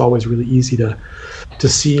time, because it's always really easy to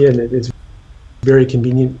see, and it's very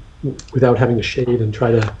convenient without having to shade and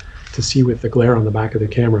try to see with the glare on the back of the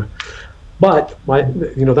camera. But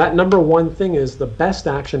that number one thing is the best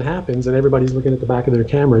action happens and everybody's looking at the back of their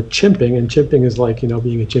camera, chimping, and chimping is like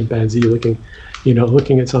being a chimpanzee looking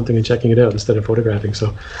at something and checking it out instead of photographing.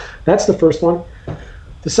 So that's the first one.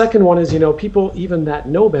 The second one is, people even that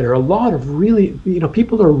know better, a lot of really,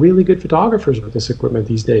 people are really good photographers with this equipment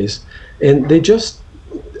these days. And they just,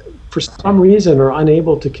 for some reason, are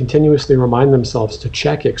unable to continuously remind themselves to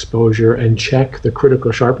check exposure and check the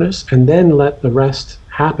critical sharpness and then let the rest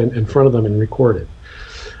happen in front of them and record it.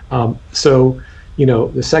 So,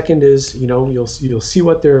 the second is, you'll see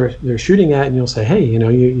what they're shooting at and you'll say, hey,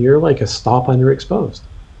 you're like a stop underexposed.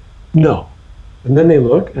 No. And then they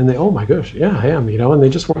look and oh my gosh, yeah, I am, and they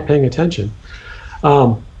just weren't paying attention.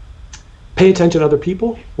 Pay attention to other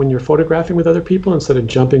people when you're photographing with other people instead of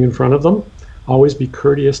jumping in front of them. Always be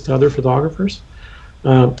courteous to other photographers.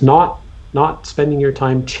 Not spending your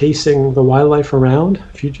time chasing the wildlife around.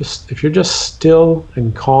 If you're just still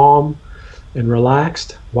and calm and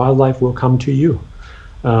relaxed, wildlife will come to you.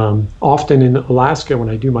 Often in Alaska, when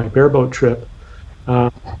I do my bareboat trip,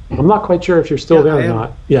 I'm not quite sure if you're still there or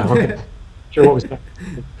not. Yeah, okay. Sure, what was that?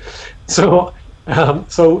 So,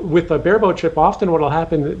 so with a bareboat trip, often what will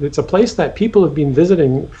happen, it's a place that people have been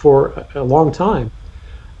visiting for a long time.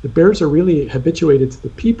 The bears are really habituated to the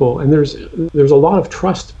people, and there's a lot of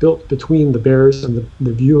trust built between the bears and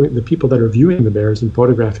the people that are viewing the bears and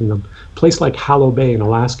photographing them. A place like Hallow Bay in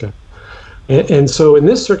Alaska. And so in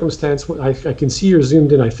this circumstance, I can see you're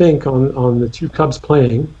zoomed in, I think, on the two cubs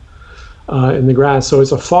playing in the grass. So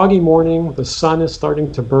it's a foggy morning. The sun is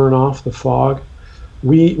starting to burn off the fog.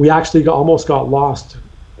 We actually almost got lost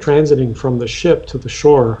transiting from the ship to the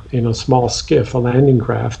shore in a small skiff, a landing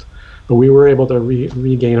craft. But we were able to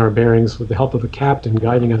regain our bearings with the help of a captain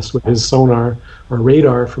guiding us with his sonar or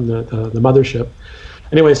radar from the mothership.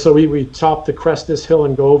 Anyway, so we top the crest this hill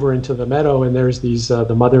and go over into the meadow, and there's these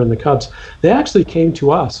the mother and the cubs. They actually came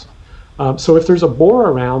to us. So if there's a boar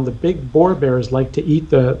around, the big boar bears like to eat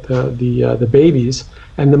the babies,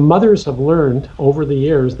 and the mothers have learned over the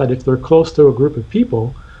years that if they're close to a group of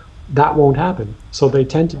people, that won't happen. So they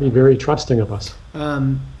tend to be very trusting of us.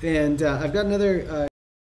 I've got another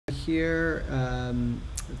here.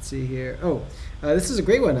 Let's see here. This is a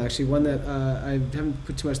great one, actually, one that I haven't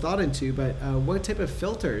put too much thought into, but what type of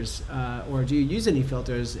filters, or do you use any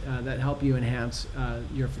filters that help you enhance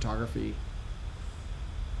your photography?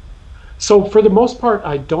 So for the most part,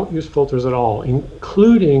 I don't use filters at all,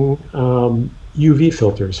 including UV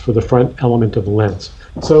filters for the front element of the lens.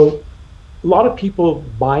 So a lot of people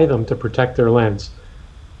buy them to protect their lens.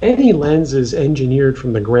 Any lens is engineered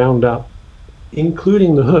from the ground up,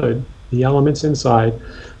 including the hood, the elements inside.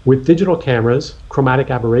 With digital cameras, chromatic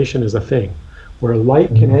aberration is a thing, where light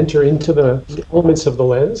can enter into the elements of the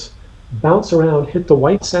lens, bounce around, hit the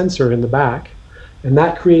white sensor in the back, and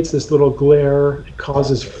that creates this little glare. It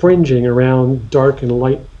causes fringing around dark and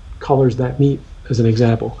light colors that meet, as an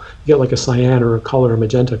example. You get like a cyan or a color, a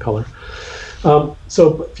magenta color.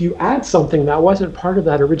 So if you add something that wasn't part of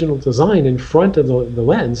that original design in front of the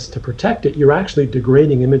lens to protect it, you're actually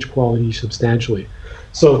degrading image quality substantially.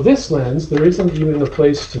 So this lens, there isn't even a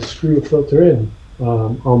place to screw a filter in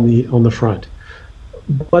on the front.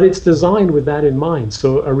 But it's designed with that in mind.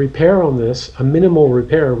 So a repair on this, a minimal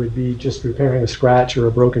repair, would be just repairing a scratch or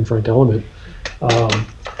a broken front element.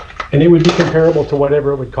 And it would be comparable to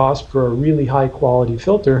whatever it would cost for a really high quality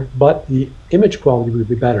filter, but the image quality would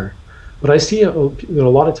be better. But I see a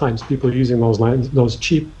lot of times people using those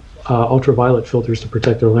cheap ultraviolet filters to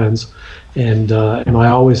protect their lens, and I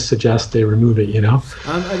always suggest they remove it.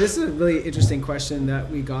 This is a really interesting question that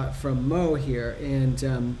we got from Mo here,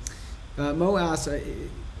 and Mo asked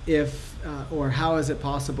if or how is it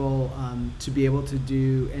possible to be able to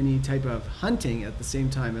do any type of hunting at the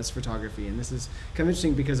same time as photography. And this is kind of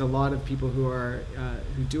interesting because a lot of people who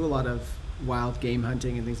do a lot of wild game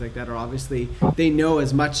hunting and things like that are obviously, they know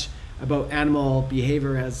as much about animal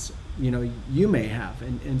behavior as you may have,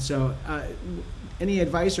 and so any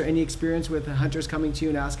advice or any experience with hunters coming to you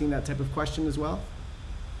and asking that type of question as well?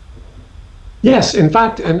 Yes, in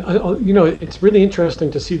fact, and it's really interesting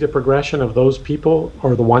to see the progression of those people,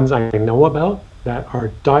 or the ones I know about that are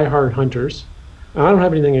diehard hunters. And I don't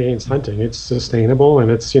have anything against hunting; it's sustainable and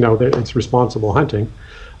it's responsible hunting.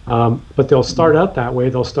 But they'll start out that way.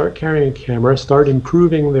 They'll start carrying a camera, start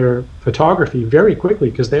improving their photography very quickly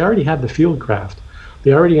because they already have the field craft.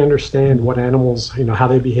 They already understand what animals, how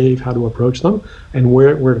they behave, how to approach them, and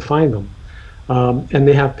where to find them. And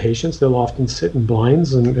they have patience. They'll often sit in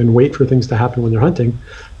blinds and wait for things to happen when they're hunting.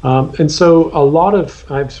 And so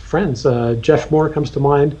I have friends. Jeff Moore comes to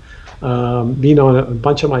mind, being on a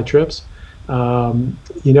bunch of my trips. And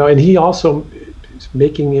he also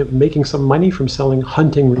making some money from selling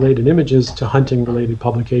hunting-related images to hunting-related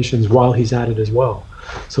publications while he's at it as well.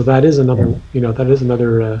 So that is another,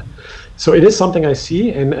 so it is something I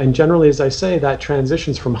see, and generally, as I say, that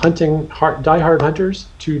transitions from diehard hunters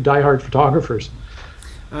to diehard photographers.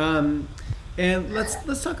 And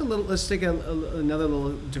let's talk a little. Let's take another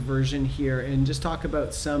little diversion here and just talk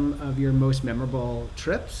about some of your most memorable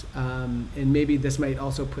trips. And maybe this might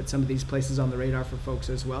also put some of these places on the radar for folks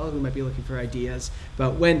as well who might be looking for ideas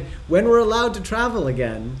about when we're allowed to travel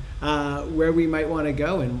again, where we might want to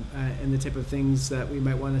go and the type of things that we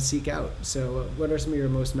might want to seek out. So, what are some of your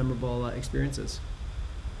most memorable experiences?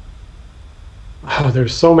 Oh,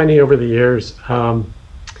 there's so many over the years.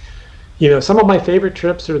 Some of my favorite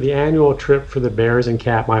trips are the annual trip for the bears in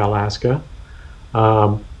Katmai, Alaska.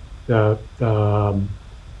 Going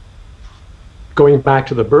back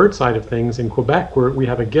to the bird side of things, in Quebec, where we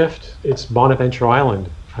have a gift, it's Bonaventure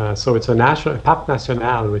Island So it's a national Parc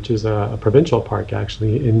National, which is a provincial park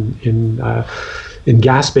actually in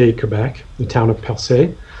Gaspé, Quebec, the town of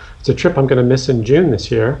Percé. It's a trip I'm going to miss in June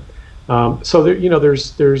this year. So there,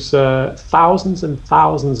 there's thousands and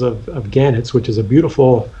thousands of gannets, which is a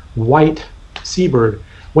beautiful white seabird.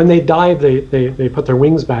 When they dive, they put their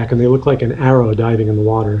wings back and they look like an arrow diving in the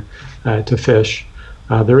water to fish.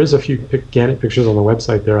 There is a few gannet pictures on the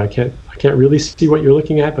website there. I can't really see what you're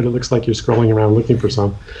looking at, but it looks like you're scrolling around looking for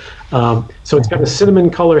some. So it's got a cinnamon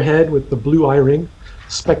color head with the blue eye ring.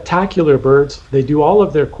 Spectacular birds. They do all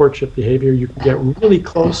of their courtship behavior. You can get really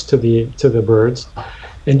close to the birds,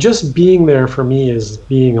 and just being there for me is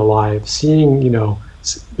being alive. Seeing,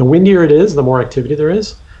 the windier it is, the more activity there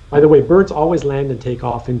is. By the way, birds always land and take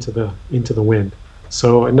off into the wind.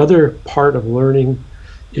 So another part of learning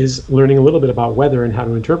is learning a little bit about weather and how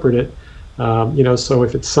to interpret it. So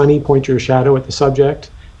if it's sunny, point your shadow at the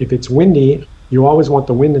subject. If it's windy, you always want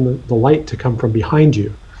the wind and the light to come from behind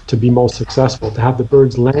you to be most successful, to have the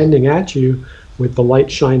birds landing at you with the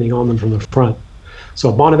light shining on them from the front.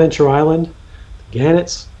 So Bonaventure Island, the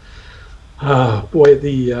gannets,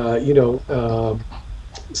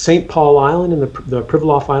 St. Paul Island and the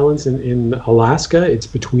Pribilof Islands in Alaska. It's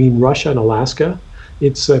between Russia and Alaska.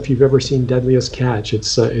 It's if you've ever seen Deadliest Catch,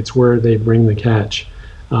 it's where they bring the catch.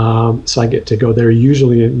 So I get to go there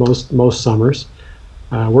usually in most summers,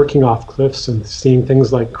 working off cliffs and seeing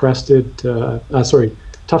things like tufted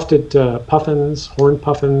puffins, horned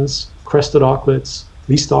puffins, crested auklets,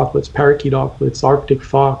 least auklets, parakeet auklets, Arctic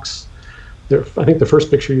fox. I think the first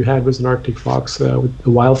picture you had was an Arctic fox with the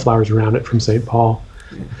wildflowers around it from St. Paul.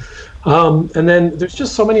 And then there's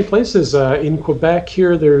just so many places in Quebec.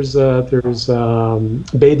 Here there's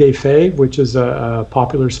Baie des Fées, which is a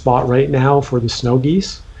popular spot right now for the snow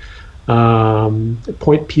geese.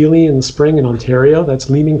 Point Pelee in the spring in Ontario. That's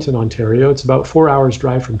Leamington, Ontario. It's about 4 hours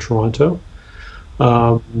drive from Toronto.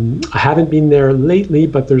 I haven't been there lately,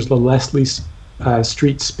 but there's the Leslie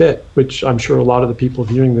Street Spit, which I'm sure a lot of the people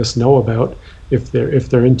viewing this know about if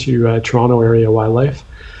they're into Toronto area wildlife.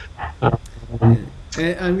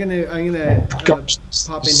 And I'm gonna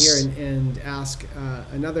pop in here and ask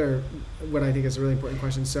another, what I think is a really important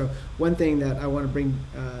question. So one thing that I want to bring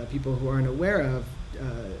people who aren't aware of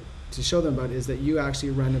to show them about is that you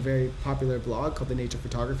actually run a very popular blog called the Nature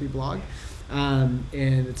Photography blog. And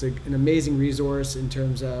it's an amazing resource in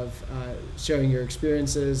terms of showing your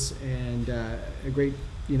experiences and a great,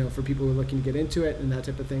 for people who are looking to get into it and that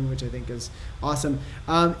type of thing, which I think is awesome.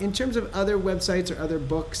 In terms of other websites or other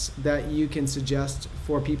books that you can suggest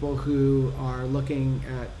for people who are looking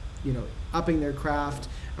at, upping their craft,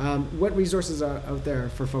 what resources are out there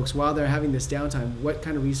for folks while they're having this downtime? What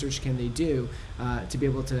kind of research can they do to be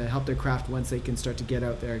able to help their craft once they can start to get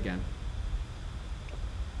out there again?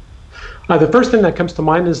 The first thing that comes to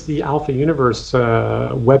mind is the Alpha Universe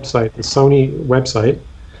website, the Sony website.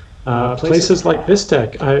 Places like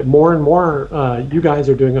Vistek, more and more, you guys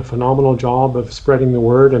are doing a phenomenal job of spreading the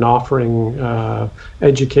word and offering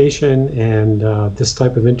education and this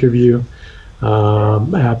type of interview.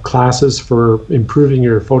 Have classes for improving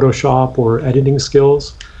your Photoshop or editing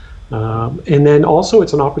skills. And then also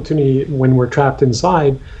it's an opportunity when we're trapped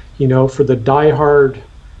inside, for the diehard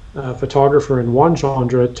photographer in one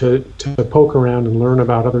genre to poke around and learn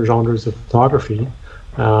about other genres of photography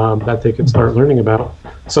that they can start learning about.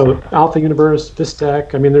 So Alpha Universe,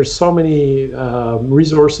 Vistek, there's so many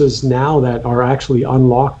resources now that are actually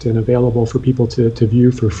unlocked and available for people to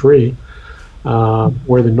view for free,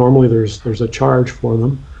 where normally there's a charge for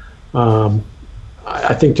them.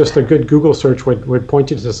 I think just a good Google search would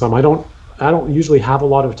point you to some. I don't usually have a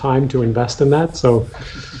lot of time to invest in that, so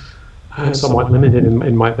I'm somewhat limited in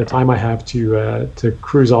the time I have to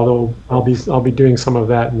cruise. Although I'll be doing some of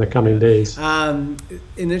that in the coming days. An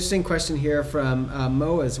interesting question here from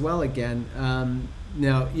Mo as well. Again,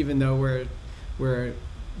 now even though we're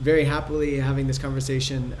very happily having this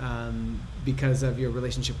conversation because of your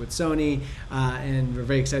relationship with Sony, and we're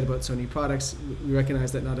very excited about Sony products. We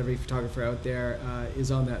recognize that not every photographer out there is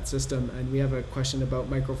on that system, and we have a question about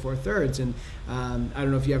Micro Four Thirds. And I don't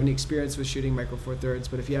know if you have any experience with shooting Micro Four Thirds,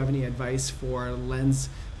 but if you have any advice for lens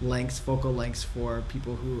lengths, focal lengths for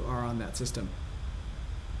people who are on that system.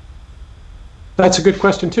 That's a good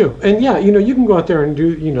question too. And yeah, you can go out there and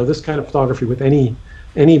do this kind of photography with any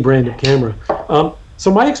brand of camera. So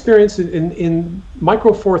my experience in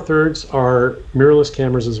Micro Four Thirds are mirrorless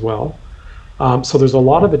cameras as well. So there's a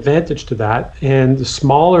lot of advantage to that. And the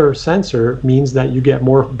smaller sensor means that you get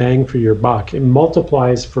more bang for your buck. It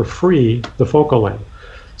multiplies for free the focal length.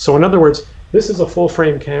 So in other words, This is a full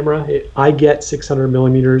frame camera. I get 600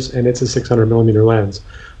 millimeters, and it's a 600 millimeter lens.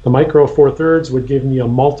 The Micro Four Thirds would give me a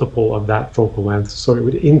multiple of that focal length, so it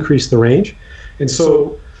would increase the range. And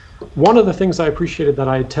so one of the things I appreciated that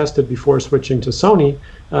I had tested before switching to Sony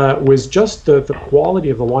was just the quality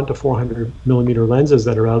of the 1 to 400 millimeter lenses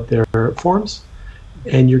that are out there forms,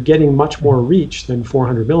 and you're getting much more reach than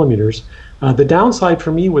 400 millimeters. The downside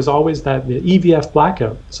for me was always that the EVF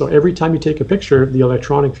blackout. So every time you take a picture, the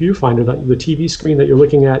electronic viewfinder, the TV screen that you're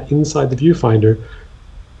looking at inside the viewfinder,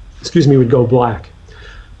 would go black.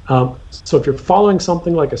 So if you're following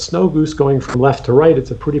something like a snow goose going from left to right,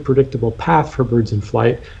 it's a pretty predictable path for birds in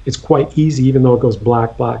flight. It's quite easy, even though it goes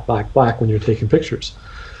black, black, black, black when you're taking pictures.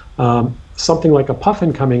 Something like a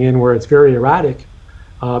puffin coming in where it's very erratic,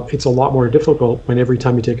 it's a lot more difficult when every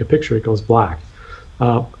time you take a picture it goes black.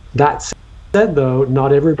 That said, though,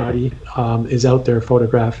 not everybody is out there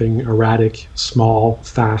photographing erratic, small,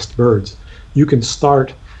 fast birds. You can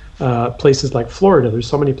start places like Florida. There's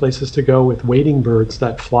so many places to go with wading birds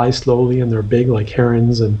that fly slowly, and they're big like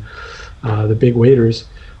herons and the big waders,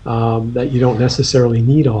 that you don't necessarily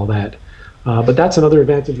need all that. But that's another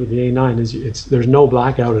advantage with the A9 is there's no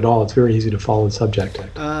blackout at all. It's very easy to follow the subject.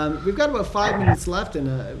 We've got about 5 minutes left,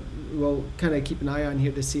 and we'll kind of keep an eye on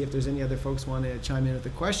here to see if there's any other folks want to chime in with the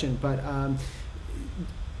question. But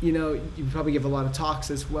you know, you probably give a lot of talks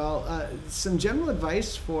as well. Some general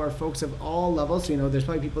advice for folks of all levels. You know, there's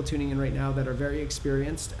probably people tuning in right now that are very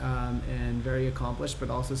experienced and very accomplished, but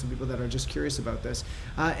also some people that are just curious about this.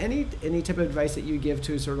 Any type of advice that you give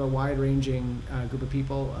to sort of a wide-ranging group of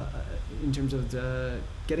people in terms of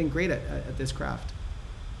getting great at this craft?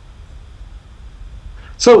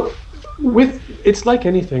 So, it's like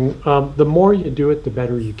anything. The more you do it, the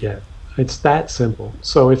better you get. It's that simple.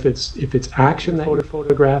 So if it's action that you're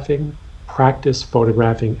photographing, practice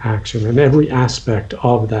photographing action and every aspect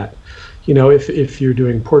of that. You know, if you're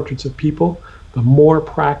doing portraits of people, the more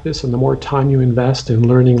practice and the more time you invest in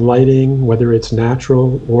learning lighting, whether it's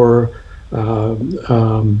natural or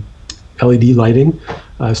LED lighting,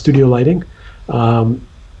 studio lighting,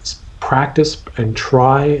 practice and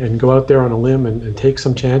try and go out there on a limb and take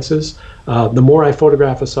some chances. The more I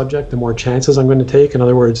photograph a subject, the more chances I'm going to take. In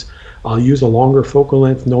other words, I'll use a longer focal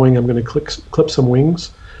length knowing I'm going to clip some wings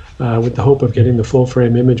with the hope of getting the full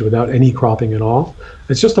frame image without any cropping at all.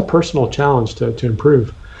 It's just a personal challenge to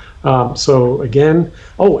improve. So again,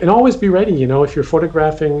 and always be ready. You know, if you're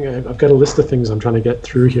photographing, I've got a list of things I'm trying to get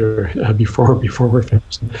through here before we're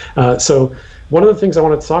finished. So one of the things I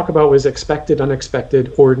wanted to talk about was expected,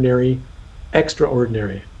 unexpected, ordinary,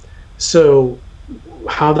 extraordinary. So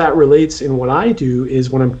how that relates in what I do is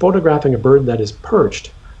when I'm photographing a bird that is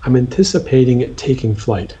perched, I'm anticipating it taking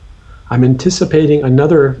flight. I'm anticipating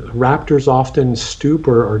raptors often stoop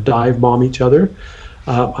or dive bomb each other.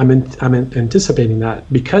 I'm anticipating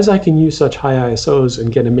that. Because I can use such high ISOs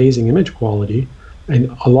and get amazing image quality, and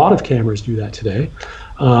a lot of cameras do that today,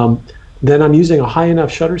 then I'm using a high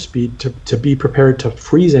enough shutter speed to be prepared to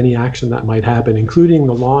freeze any action that might happen, including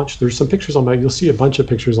the launch. There's some pictures you'll see a bunch of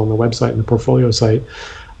pictures on the website and the portfolio site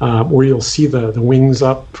where you'll see the wings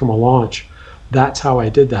up from a launch. That's how I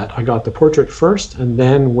did that. I got the portrait first and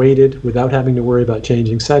then waited without having to worry about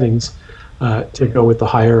changing settings to go with the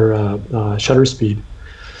higher shutter speed.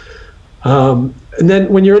 And then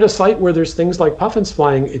when you're at a site where there's things like puffins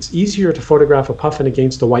flying, it's easier to photograph a puffin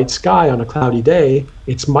against the white sky on a cloudy day.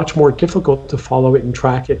 It's much more difficult to follow it and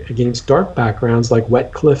track it against dark backgrounds like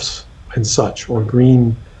wet cliffs and such, or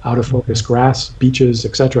green, out of focus grass, beaches,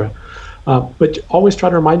 etc. But always try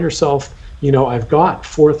to remind yourself, you know, I've got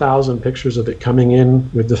 4,000 pictures of it coming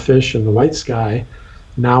in with the fish and the white sky.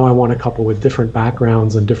 Now I want a couple with different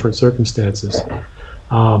backgrounds and different circumstances.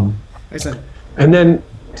 Excellent. And then,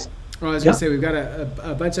 well, I was going to say, we've got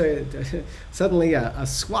a bunch of, suddenly a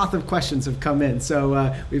swath of questions have come in.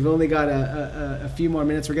 So we've only got a few more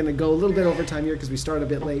minutes. We're going to go a little bit over time here because we started a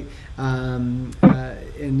bit late. And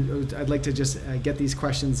I'd like to just get these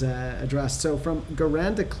questions addressed. So from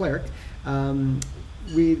Garan de Klerk,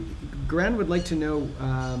 Garan would like to know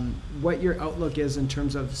what your outlook is in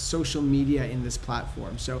terms of social media in this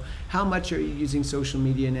platform. So how much are you using social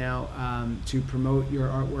media now to promote your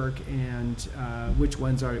artwork, and what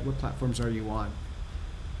platforms are you on?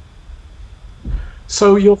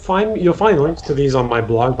 So you'll find links to these on my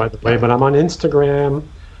blog, by the way, but I'm on Instagram,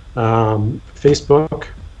 Facebook,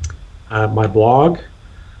 my blog.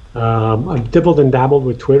 I've dibbled and dabbled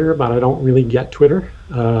with Twitter, but I don't really get Twitter.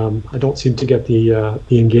 I don't seem to get the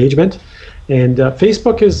engagement. And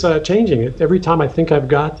Facebook is changing it. Every time I think I've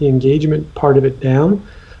got the engagement part of it down,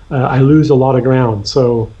 I lose a lot of ground.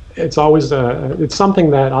 So it's always it's something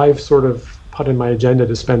that I've sort of put in my agenda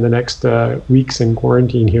to spend the next weeks in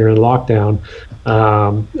quarantine here in lockdown,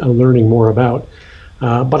 learning more about.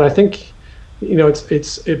 But I think, you know,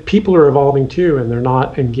 people are evolving too, and they're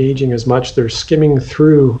not engaging as much. They're skimming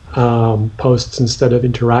through posts instead of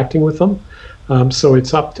interacting with them. So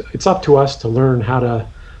it's up to us to learn how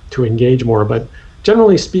to engage more. But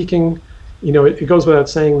generally speaking, you know, it goes without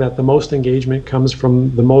saying that the most engagement comes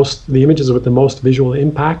from the images with the most visual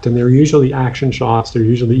impact, and they're usually action shots. They're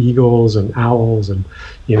usually eagles and owls, and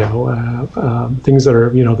you know, things that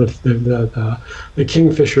are, you know, the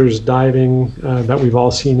kingfishers diving that we've all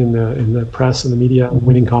seen in the press and the media,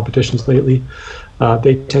 winning competitions lately.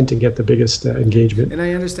 They tend to get the biggest engagement. And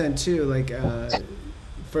I understand too, like.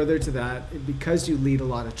 Further to that, because you lead a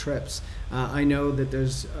lot of trips, I know that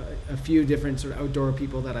there's a few different sort of outdoor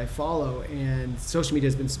people that I follow, and social media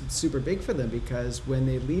has been super big for them, because when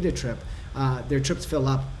they lead a trip, their trips fill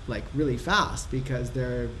up like really fast, because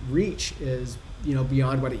their reach is, you know,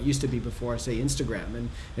 beyond what it used to be before, say Instagram,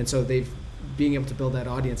 and so being able to build that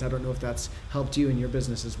audience. I don't know if that's helped you in your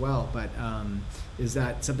business as well, but is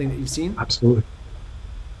that something that you've seen? Absolutely.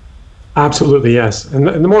 Absolutely, yes. And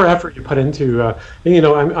the more effort you put into, you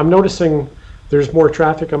know, I'm noticing there's more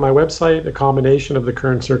traffic on my website, a combination of the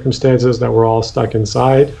current circumstances that we're all stuck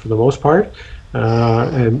inside for the most part,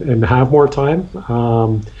 and have more time.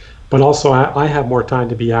 But also I have more time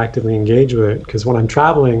to be actively engaged with it, because when I'm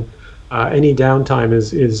traveling, any downtime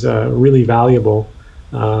is really valuable.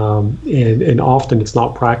 And often it's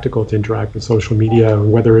not practical to interact with social media,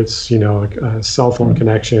 whether it's, you know, a cell phone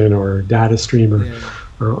connection or data stream or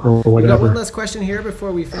whatever. We got one last question here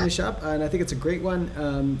before we finish up, and I think it's a great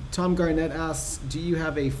one. Tom Garnett asks, do you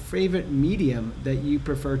have a favorite medium that you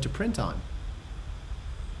prefer to print on?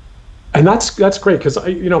 And that's great, because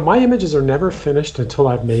you know, my images are never finished until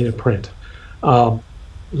I've made a print.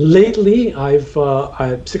 Lately, I've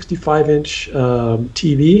 65-inch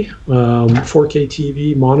TV, 4K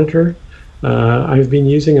TV monitor. I've been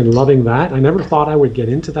using and loving that. I never thought I would get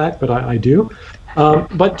into that, but I do.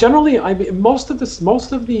 But generally, most of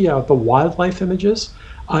the wildlife images,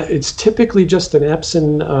 it's typically just an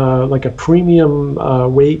Epson, like a premium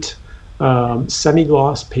weight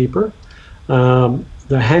semi-gloss paper. The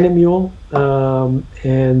Hahnemühle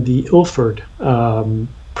and the Ilford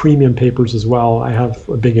premium papers as well, I have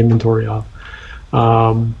a big inventory of.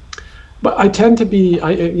 But I tend to be,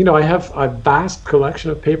 you know, I have a vast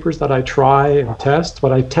collection of papers that I try and test,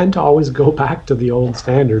 but I tend to always go back to the old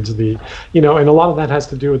standards. You know, and a lot of that has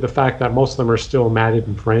to do with the fact that most of them are still matted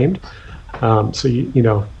and framed. So you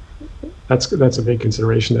know, that's a big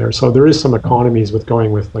consideration there. So there is some economies with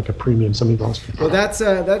going with like a premium semi-gloss paper. Well,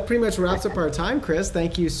 that pretty much wraps up our time, Chris.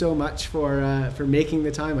 Thank you so much for making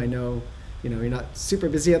the time. I know, you know, you're not super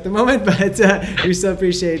busy at the moment, but we still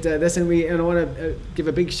appreciate this, and I want to give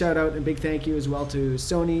a big shout out and big thank you as well to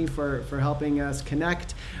Sony for helping us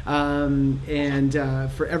connect, and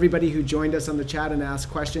for everybody who joined us on the chat and asked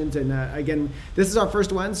questions. And again, this is our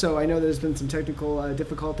first one, so I know there's been some technical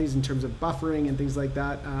difficulties in terms of buffering and things like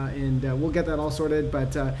that, and we'll get that all sorted.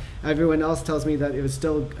 But everyone else tells me that it was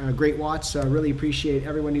still a great watch, so I really appreciate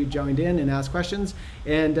everyone who joined in and asked questions.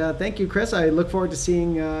 And thank you, Chris. I look forward to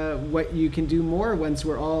seeing what you can do more once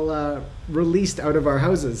we're all released out of our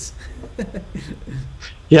houses.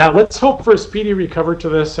 Yeah, let's hope for a speedy recovery to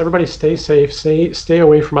this. Everybody stay safe, stay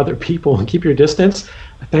away from other people, and keep your distance.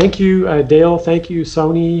 Thank you, Dale. Thank you,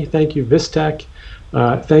 Sony. Thank you, Vistek.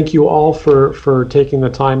 Thank you all for taking the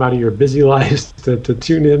time out of your busy lives to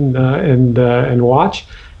tune in and watch.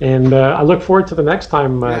 And I look forward to the next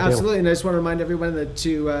time. Yeah, absolutely. And I just want to remind everyone that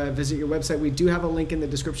to visit your website. We do have a link in the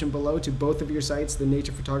description below to both of your sites, the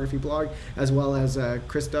Nature Photography blog, as well as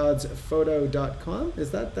chrisdoddsphoto.com.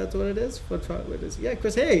 That's what it is? What it is? Yeah,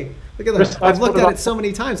 Chris, hey, look at that. I've looked at it so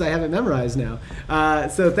many times, I have it memorized now.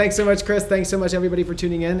 So thanks so much, Chris. Thanks so much, everybody, for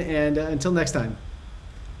tuning in. And until next time,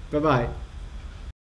 bye-bye.